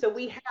 Mm-hmm. So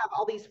we have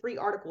all these free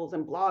articles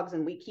and blogs,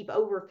 and we keep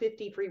over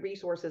 50 free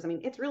resources. I mean,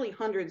 it's really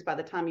hundreds by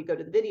the time you go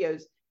to the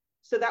videos.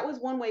 So that was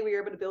one way we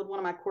were able to build one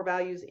of my core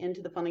values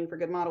into the Funding for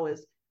Good model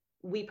is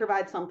we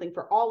provide something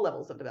for all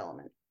levels of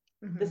development.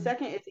 Mm-hmm. The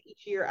second is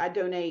each year I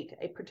donate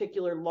a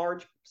particular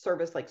large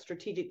service like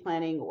strategic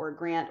planning or a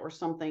grant or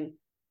something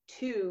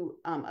to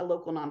a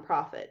local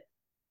nonprofit.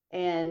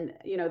 And,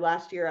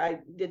 last year I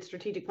did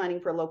strategic planning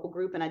for a local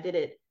group, and I did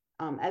it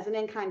as an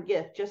in-kind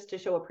gift just to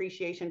show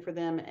appreciation for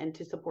them and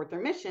to support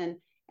their mission.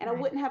 And right.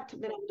 I wouldn't have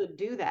been able to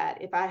do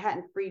that if I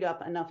hadn't freed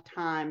up enough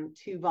time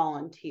to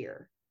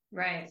volunteer.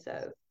 Right.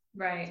 So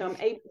I'm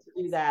able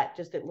to do that,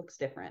 just it looks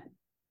different.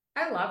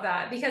 I love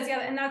that because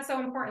and that's so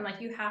important. Like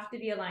you have to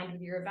be aligned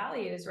with your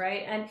values,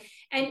 right?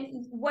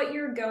 And what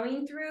you're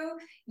going through,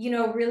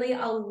 really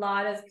a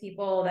lot of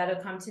people that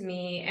have come to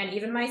me and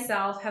even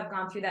myself have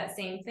gone through that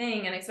same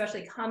thing. And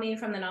especially coming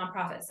from the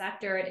nonprofit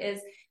sector, it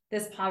is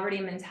this poverty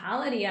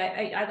mentality.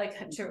 I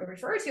like to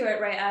refer to it,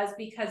 right, as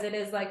because it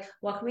is like,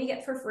 what can we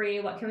get for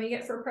free? What can we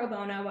get for pro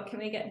bono? What can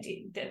we get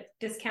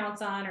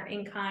discounts on or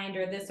in kind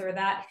or this or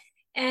that?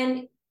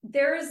 And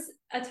there's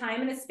a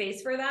time and a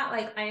space for that.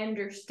 Like I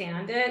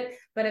understand it,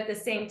 but at the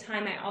same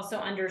time, I also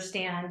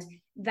understand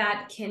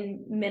that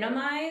can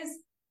minimize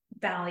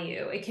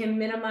value. It can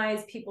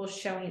minimize people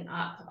showing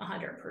up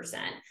 100%,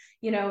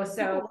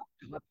 so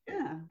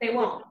yeah. They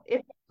won't.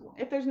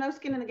 If there's no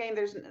skin in the game,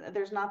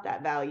 there's not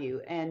that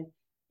value. And,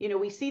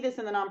 we see this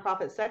in the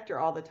nonprofit sector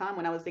all the time.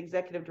 When I was the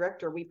executive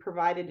director, we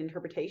provided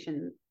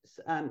interpretation.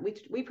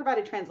 We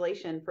provided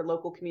translation for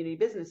local community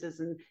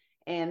businesses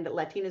and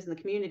Latinas in the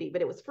community,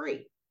 but it was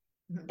free.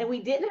 And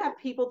we didn't have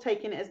people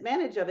taking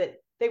advantage of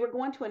it. They were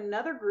going to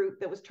another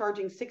group that was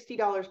charging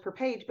 $60 per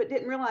page, but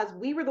didn't realize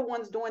we were the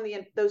ones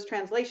doing those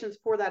translations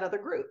for that other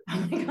group.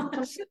 Oh my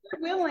gosh. So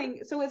they're willing.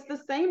 So it's the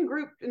same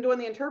group doing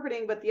the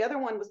interpreting, but the other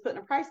one was putting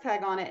a price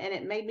tag on it. And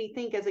it made me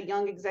think as a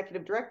young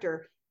executive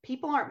director,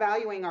 people aren't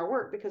valuing our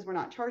work because we're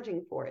not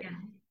charging for it.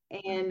 Yeah.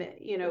 And,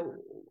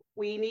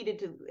 we needed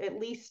to at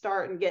least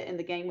start and get in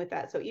the game with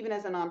that. So even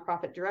as a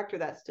nonprofit director,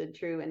 that stood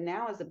true. And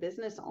now as a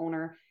business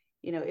owner,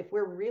 if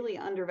we're really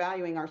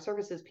undervaluing our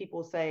services,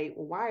 people say,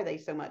 well, why are they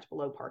so much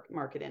below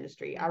market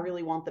industry? I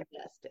really want the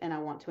best and I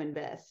want to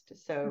invest.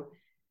 So,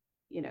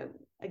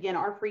 again,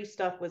 our free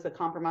stuff was a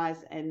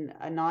compromise and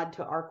a nod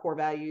to our core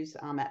values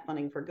at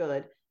Funding for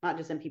Good, not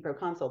just MP Pro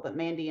Consult, but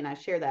Mandy and I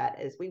share that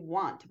as we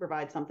want to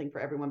provide something for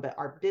everyone, but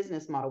our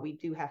business model, we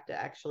do have to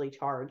actually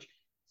charge.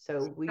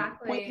 So we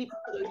point people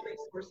to those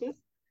resources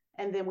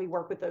and then we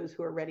work with those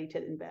who are ready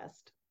to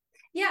invest.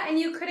 Yeah. And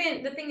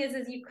the thing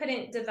is you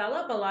couldn't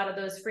develop a lot of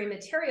those free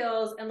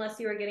materials unless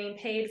you were getting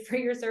paid for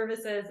your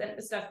services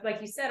and stuff, like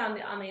you said,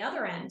 on the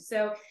other end.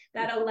 So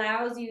that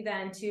allows you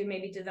then to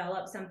maybe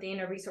develop something,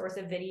 a resource,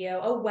 a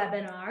video, a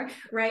webinar,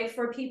 right,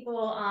 for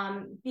people,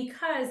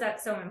 because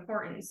that's so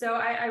important. So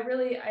I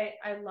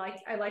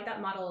like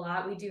that model a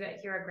lot. We do that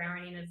here at Grant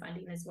Writing and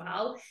Funding as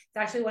well. It's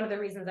actually one of the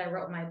reasons I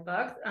wrote my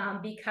book,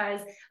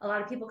 because a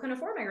lot of people couldn't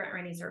afford my grant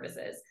writing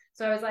services.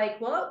 So I was like,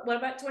 well, what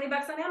about $20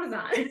 on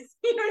Amazon?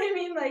 You know what I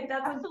mean? Like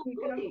that's what we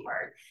can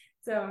afford.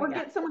 So or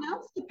get someone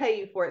else to pay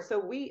you for it.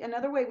 So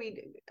another way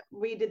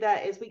we did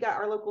that is we got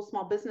our local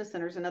small business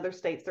centers in other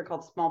states. They're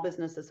called small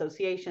business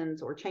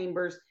associations or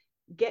chambers.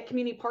 Get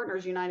community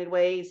partners, United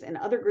Ways, and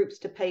other groups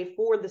to pay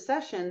for the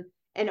session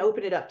and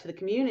open it up to the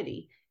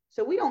community.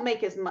 So we don't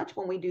make as much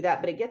when we do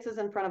that, but it gets us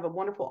in front of a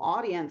wonderful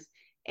audience.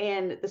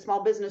 And the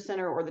small business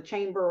center or the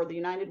chamber or the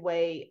United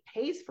Way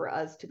pays for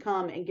us to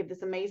come and give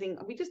this amazing.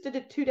 We just did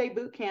a 2-day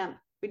boot camp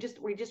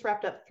we just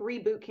wrapped up 3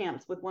 boot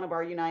camps with one of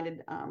our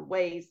United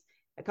Ways,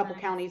 a couple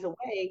counties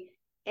away,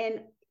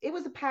 and it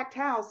was a packed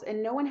house,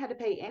 and no one had to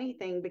pay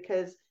anything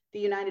because the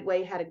United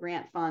Way had a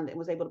grant fund and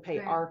was able to pay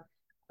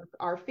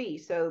our fee.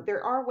 So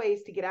there are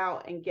ways to get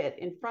out and get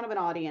in front of an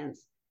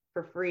audience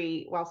for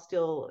free while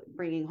still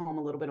bringing home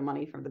a little bit of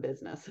money from the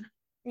business.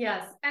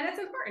 Yes. And it's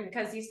important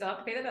because you still have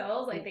to pay the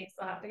bills, like things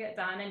still have to get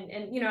done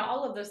and, you know,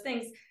 all of those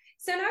things.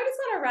 So now I just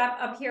want to wrap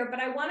up here,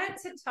 but I wanted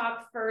to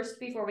talk first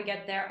before we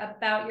get there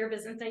about your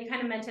business. And you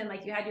kind of mentioned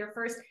like you had your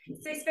first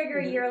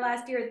 6-figure year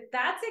last year.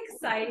 That's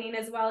exciting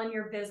as well in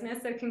your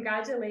business. So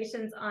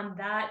congratulations on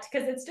that,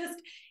 because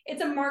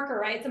it's a marker,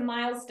 right? It's a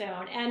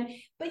milestone.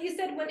 But you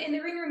said when in the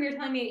green room, you're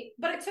telling me,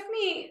 but it took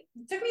me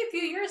a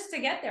few years to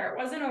get there.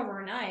 It wasn't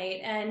overnight.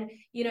 And,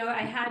 you know,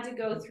 I had to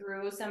go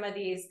through some of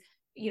these,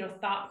 you know,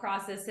 thought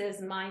processes,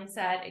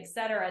 mindset, et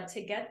cetera,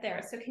 to get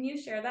there. So can you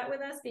share that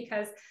with us?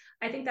 Because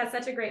I think that's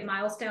such a great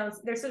milestone.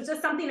 There's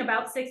just something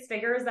about 6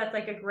 figures that's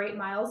like a great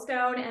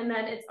milestone. And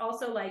then it's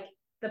also like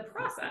the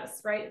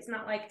process, right? It's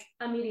not like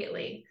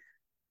immediately.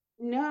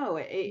 No,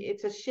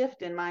 it's a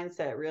shift in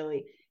mindset,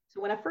 really. So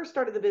when I first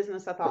started the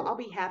business, I thought I'll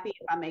be happy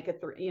if I make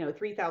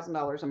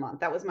 $3,000 a month.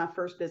 That was my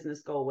first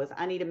business goal, was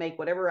I need to make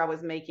whatever I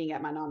was making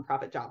at my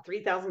nonprofit job,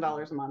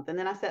 $3,000 a month. And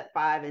then I set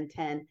 5 and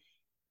 10.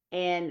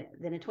 And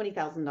then a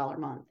 $20,000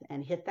 month,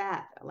 and hit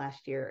that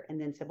last year. And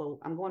then said, well,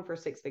 I'm going for a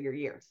 6-figure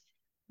year.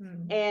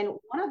 And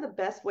one of the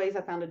best ways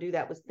I found to do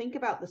that was think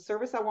about the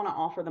service I want to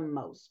offer the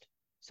most.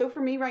 So for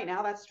me right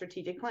now, that's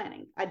strategic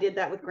planning. I did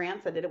that with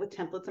grants. I did it with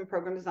templates and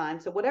program design.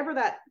 So whatever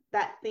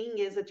that thing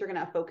is that you're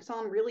going to focus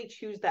on, really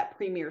choose that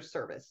premier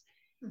service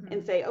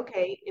and say,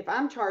 okay, if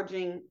I'm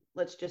charging,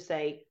 let's just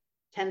say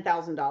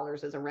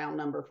 $10,000 as a round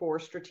number for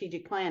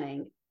strategic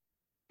planning,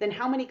 then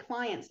how many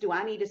clients do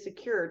I need to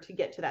secure to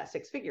get to that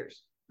 6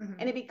 figures?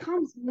 And it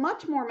becomes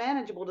much more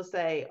manageable to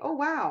say, oh,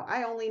 wow,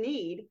 I only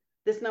need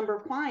this number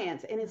of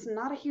clients, and it's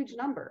not a huge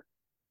number.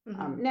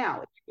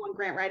 Now, if you're doing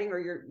grant writing or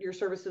your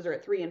services are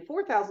at $3,000 and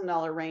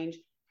 $4,000 range,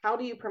 how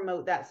do you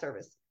promote that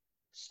service?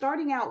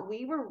 Starting out,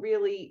 we were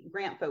really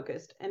grant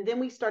focused, and then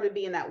we started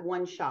being that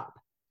one shop.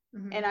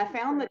 And I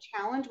found the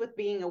challenge with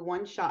being a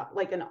one shop,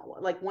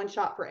 like one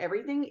shop for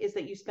everything, is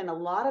that you spend a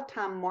lot of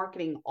time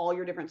marketing all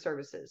your different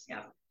services.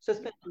 So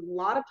spend a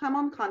lot of time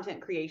on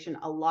content creation,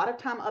 a lot of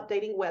time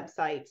updating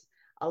websites,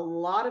 a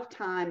lot of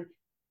time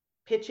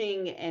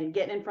pitching and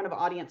getting in front of an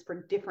audience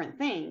for different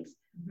things.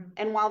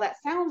 And while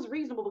that sounds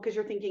reasonable because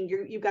you're thinking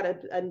you've got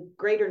a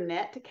greater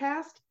net to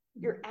cast,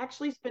 you're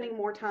actually spending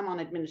more time on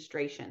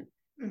administration.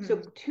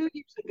 So 2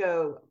 years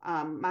ago,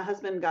 my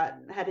husband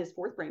had his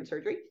 4th brain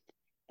surgery.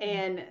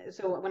 And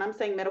so when I'm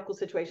saying medical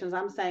situations,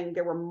 I'm saying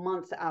there were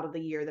months out of the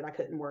year that I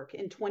couldn't work.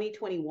 In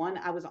 2021,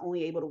 I was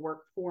only able to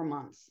work 4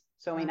 months.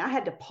 So I mean, I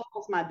had to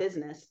pause my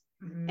business,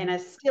 and I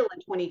still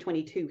in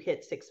 2022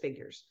 hit 6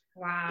 figures.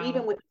 Wow.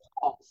 Even with the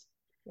pause.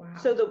 Wow.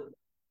 So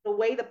the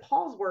way the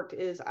pause worked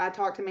is I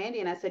talked to Mandy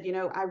and I said, you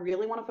know, I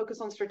really want to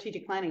focus on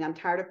strategic planning. I'm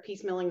tired of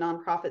piecemealing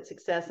nonprofit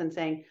success and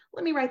saying,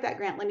 let me write that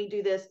grant, let me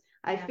do this.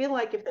 I feel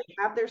like if they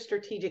have their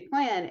strategic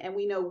plan and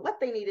we know what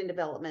they need in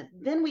development,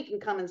 then we can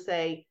come and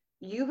say,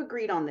 you've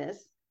agreed on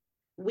this,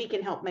 we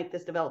can help make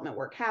this development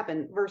work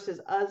happen, versus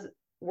us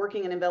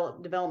working in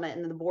development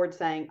and the board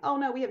saying, oh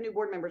no, we have new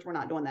board members, we're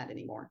not doing that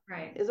anymore.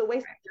 Right. It's a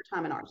waste of your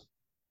time and ours.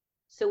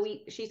 So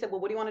she said, well,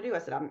 what do you want to do? I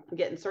said, I'm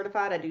getting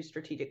certified. I do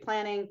strategic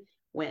planning,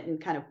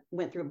 went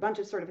through a bunch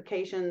of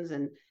certifications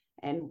and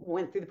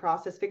went through the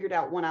process, figured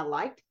out one I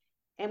liked.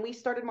 And we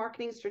started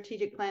marketing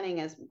strategic planning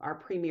as our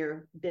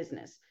premier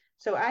business.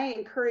 So I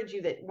encourage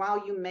you that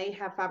while you may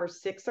have 5 or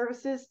 6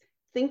 services,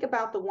 think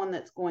about the one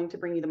that's going to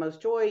bring you the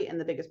most joy and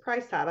the biggest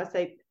price tag. I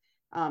say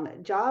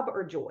job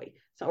or joy.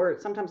 So, or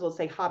sometimes we'll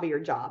say hobby or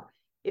job.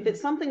 If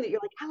it's something that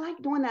you're like, I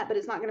like doing that, but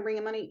it's not going to bring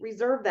in money,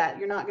 reserve that.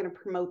 You're not going to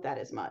promote that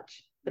as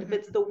much. But if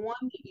it's the one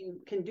that you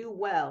can do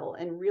well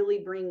and really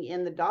bring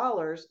in the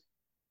dollars,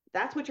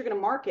 that's what you're going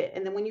to market.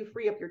 And then when you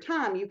free up your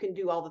time, you can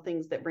do all the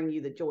things that bring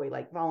you the joy,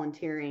 like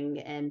volunteering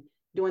and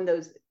doing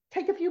those.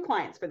 Take a few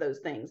clients for those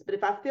things. But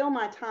if I fill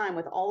my time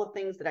with all the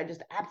things that I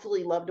just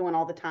absolutely love doing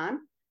all the time,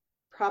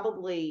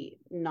 probably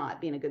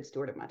not being a good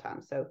steward of my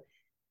time. So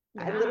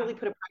I literally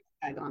put a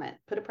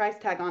price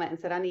tag on it and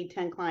said, I need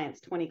 10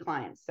 clients, 20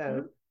 clients.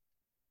 So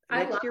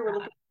next year we're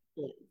looking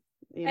at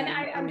it. And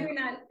I'm doing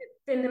that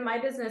in my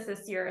business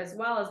this year as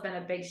well. Has been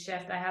a big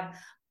shift. I have a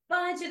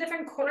bunch of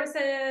different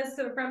courses,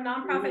 so from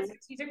nonprofit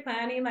strategic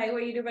planning, like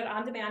what you do, but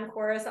on-demand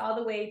course, all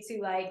the way to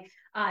like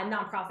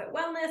nonprofit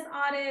wellness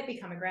audit,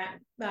 become a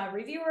grant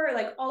reviewer,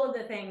 like all of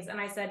the things.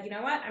 And I said, you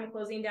know what, I'm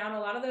closing down a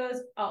lot of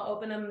those. I'll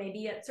open them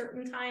maybe at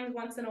certain times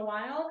once in a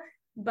while,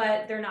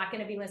 but they're not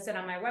going to be listed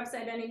on my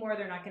website anymore.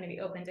 They're not going to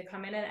be open to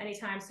come in at any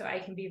time. So I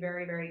can be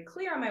very, very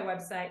clear on my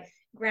website,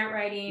 grant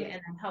writing, and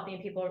then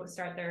helping people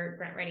start their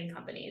grant writing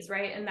companies.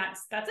 Right. And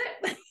that's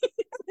it.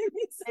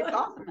 It's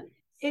awesome.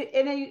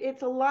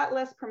 It's a lot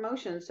less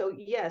promotion. So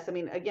yes, I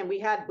mean, again, we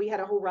had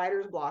a whole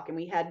writer's block and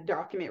we had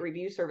document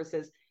review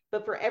services,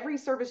 but for every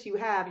service you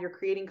have, you're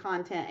creating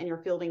content and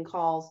you're fielding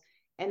calls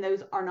And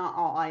those are not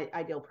all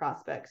ideal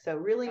prospects. So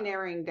really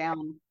narrowing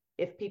down,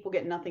 if people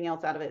get nothing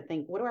else out of it,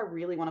 think, what do I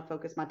really want to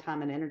focus my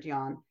time and energy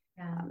on?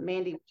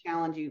 Mandy would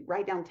challenge you,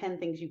 write down 10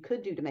 things you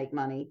could do to make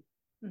money,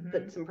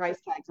 put some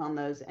price tags on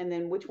those. And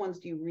then which ones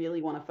do you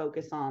really want to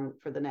focus on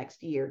for the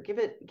next year? Give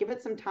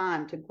it some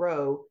time to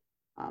grow.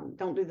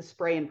 Don't do the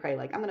spray and pray.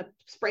 Like, I'm going to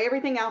spray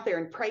everything out there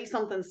and pray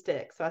something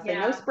sticks. So I say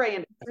no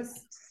spraying.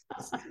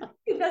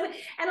 It doesn't.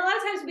 And a lot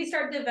of times we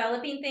start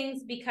developing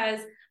things because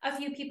a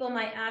few people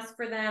might ask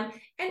for them.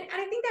 And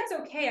I think that's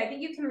okay. I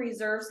think you can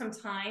reserve some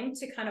time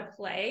to kind of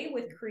play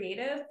with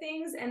creative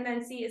things and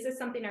then see, is this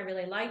something I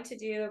really like to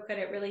do? Could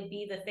it really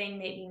be the thing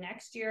maybe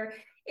next year?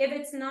 If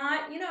it's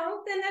not, then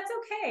that's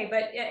okay.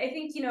 But I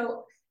think,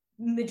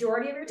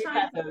 majority of your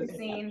time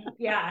focusing,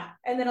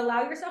 and then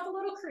allow yourself a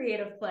little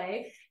creative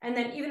play. And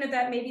then even if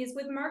that maybe is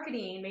with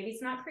marketing, maybe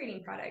it's not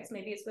creating products,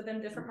 maybe it's within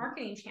a different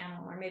marketing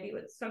channel, or maybe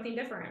it's something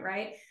different,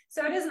 right?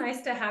 So it is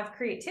nice to have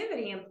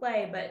creativity and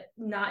play, but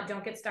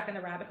don't get stuck in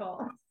the rabbit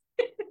hole.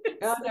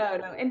 No.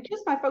 And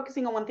just by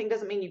focusing on one thing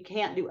doesn't mean you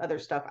can't do other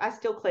stuff. I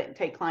still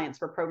take clients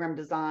for program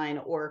design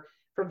or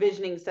for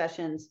visioning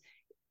sessions.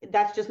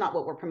 That's just not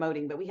what we're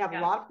promoting, but we have a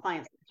lot of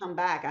clients that come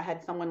back. I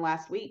had someone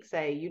last week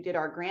say, you did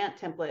our grant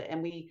template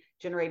and we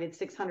generated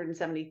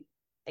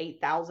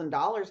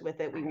 $678,000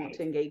 with it. We want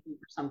to engage you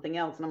for something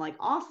else. And I'm like,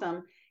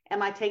 awesome.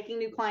 Am I taking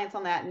new clients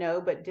on that? No,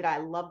 but did I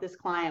love this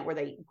client? Were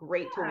they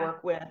great to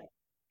work with?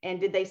 And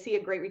did they see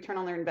a great return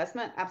on their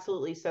investment?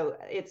 Absolutely. So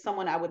it's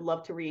someone I would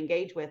love to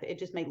re-engage with. It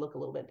just may look a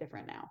little bit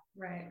different now.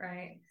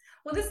 Right.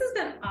 Well, this has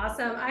been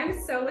awesome. I'm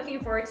so looking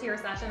forward to your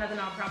session at the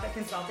Nonprofit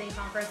Consulting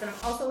Conference. And I'm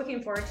also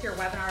looking forward to your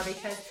webinar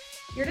because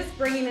you're just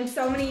bringing in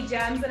so many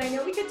gems. And I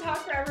know we could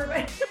talk forever,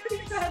 but we're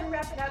going to go ahead and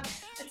wrap it up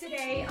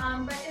today.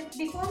 But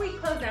before we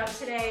close out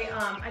today,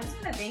 I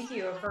just want to thank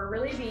you for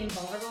really being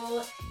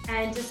vulnerable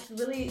and just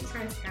really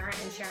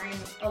transparent and sharing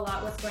a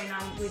lot what's going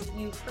on with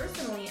you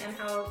personally and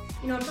how,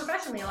 and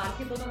professionally. A lot of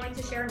people don't like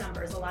to share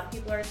numbers. A lot of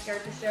people are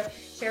scared to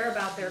share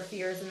about their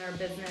fears in their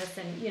business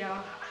and,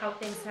 how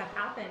things have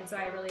happened. So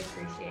I really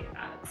appreciate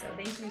that. So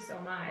thank you so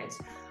much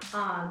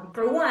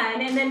for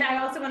one. And then I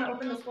also want to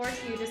open the floor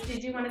to you.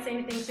 Did you want to say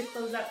anything to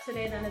close up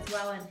today then as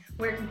well? And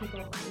where can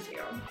people find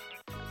you?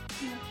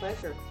 My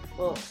pleasure.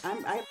 Well,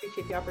 I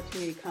appreciate the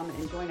opportunity to come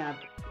and join.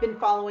 I've been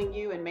following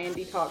you, and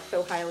Mandy talks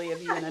so highly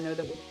of you, and I know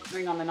that we're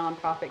partnering on the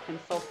Nonprofit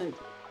Consultant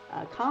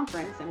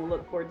Conference, and we'll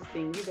look forward to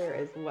seeing you there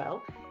as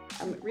well.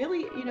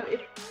 Really,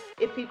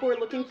 if people are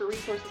looking for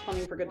resources,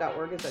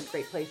 fundingforgood.org is a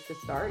great place to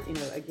start.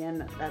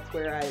 Again, that's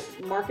where I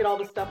market all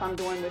the stuff I'm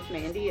doing with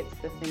Mandy. It's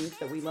the things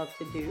that we love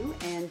to do,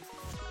 and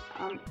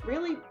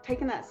really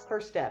taking that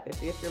first step.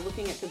 If you're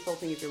looking at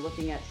consulting, if you're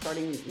looking at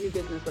starting a new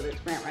business, whether it's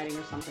grant writing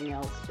or something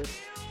else, just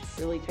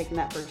really taking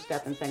that first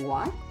step and saying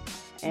why.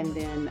 And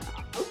then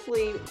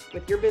hopefully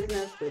with your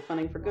business, with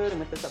Funding for Good, and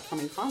with this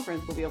upcoming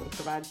conference, we'll be able to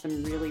provide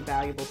some really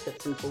valuable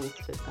tips and tools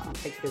to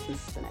take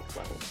business to the next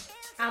level.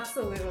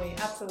 Absolutely.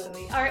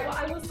 All right. Well,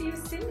 I will see you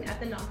soon at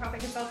the Nonprofit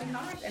Consulting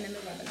Conference and in the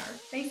webinar.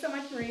 Thanks so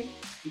much, Marie.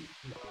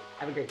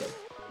 Have a great day.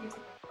 You too.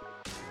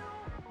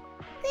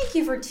 Thank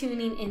you for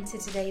tuning into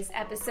today's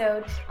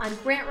episode on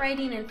grant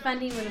writing and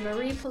funding with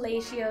Marie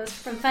Palacios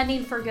from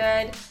Funding for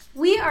Good.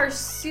 We are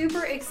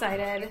super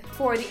excited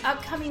for the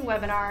upcoming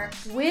webinar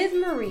with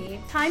Marie,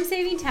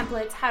 Time-Saving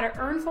Templates, How to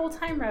Earn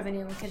Full-Time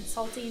Revenue in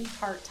Consulting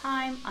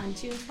Part-Time on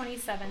June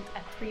 27th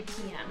at 3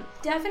 p.m.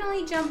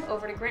 Definitely jump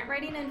over to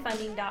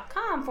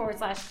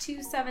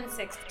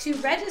grantwritingandfunding.com/276 to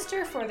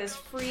register for this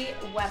free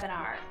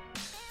webinar.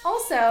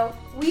 Also,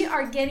 we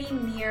are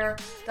getting near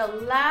the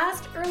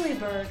last early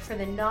bird for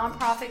the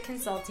Nonprofit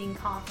Consulting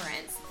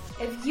Conference.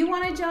 If you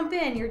want to jump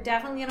in, you're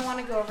definitely going to want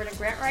to go over to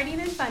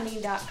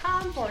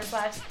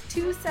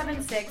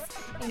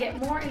grantwritingandfunding.com/276 and get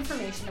more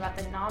information about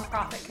the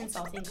Nonprofit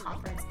Consulting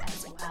Conference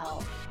as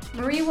well.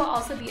 Marie will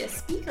also be a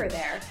speaker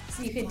there,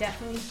 so you can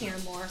definitely hear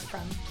more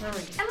from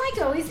Marie. And like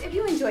always, if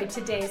you enjoyed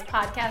today's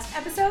podcast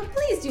episode,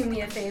 please do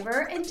me a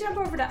favor and jump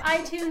over to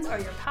iTunes or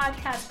your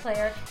podcast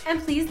player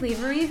and please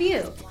leave a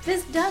review.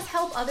 This does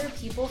help other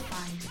people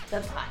find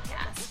the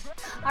podcast.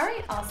 All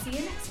right, I'll see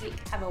you next week.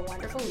 Have a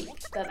wonderful week.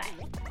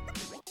 Bye-bye.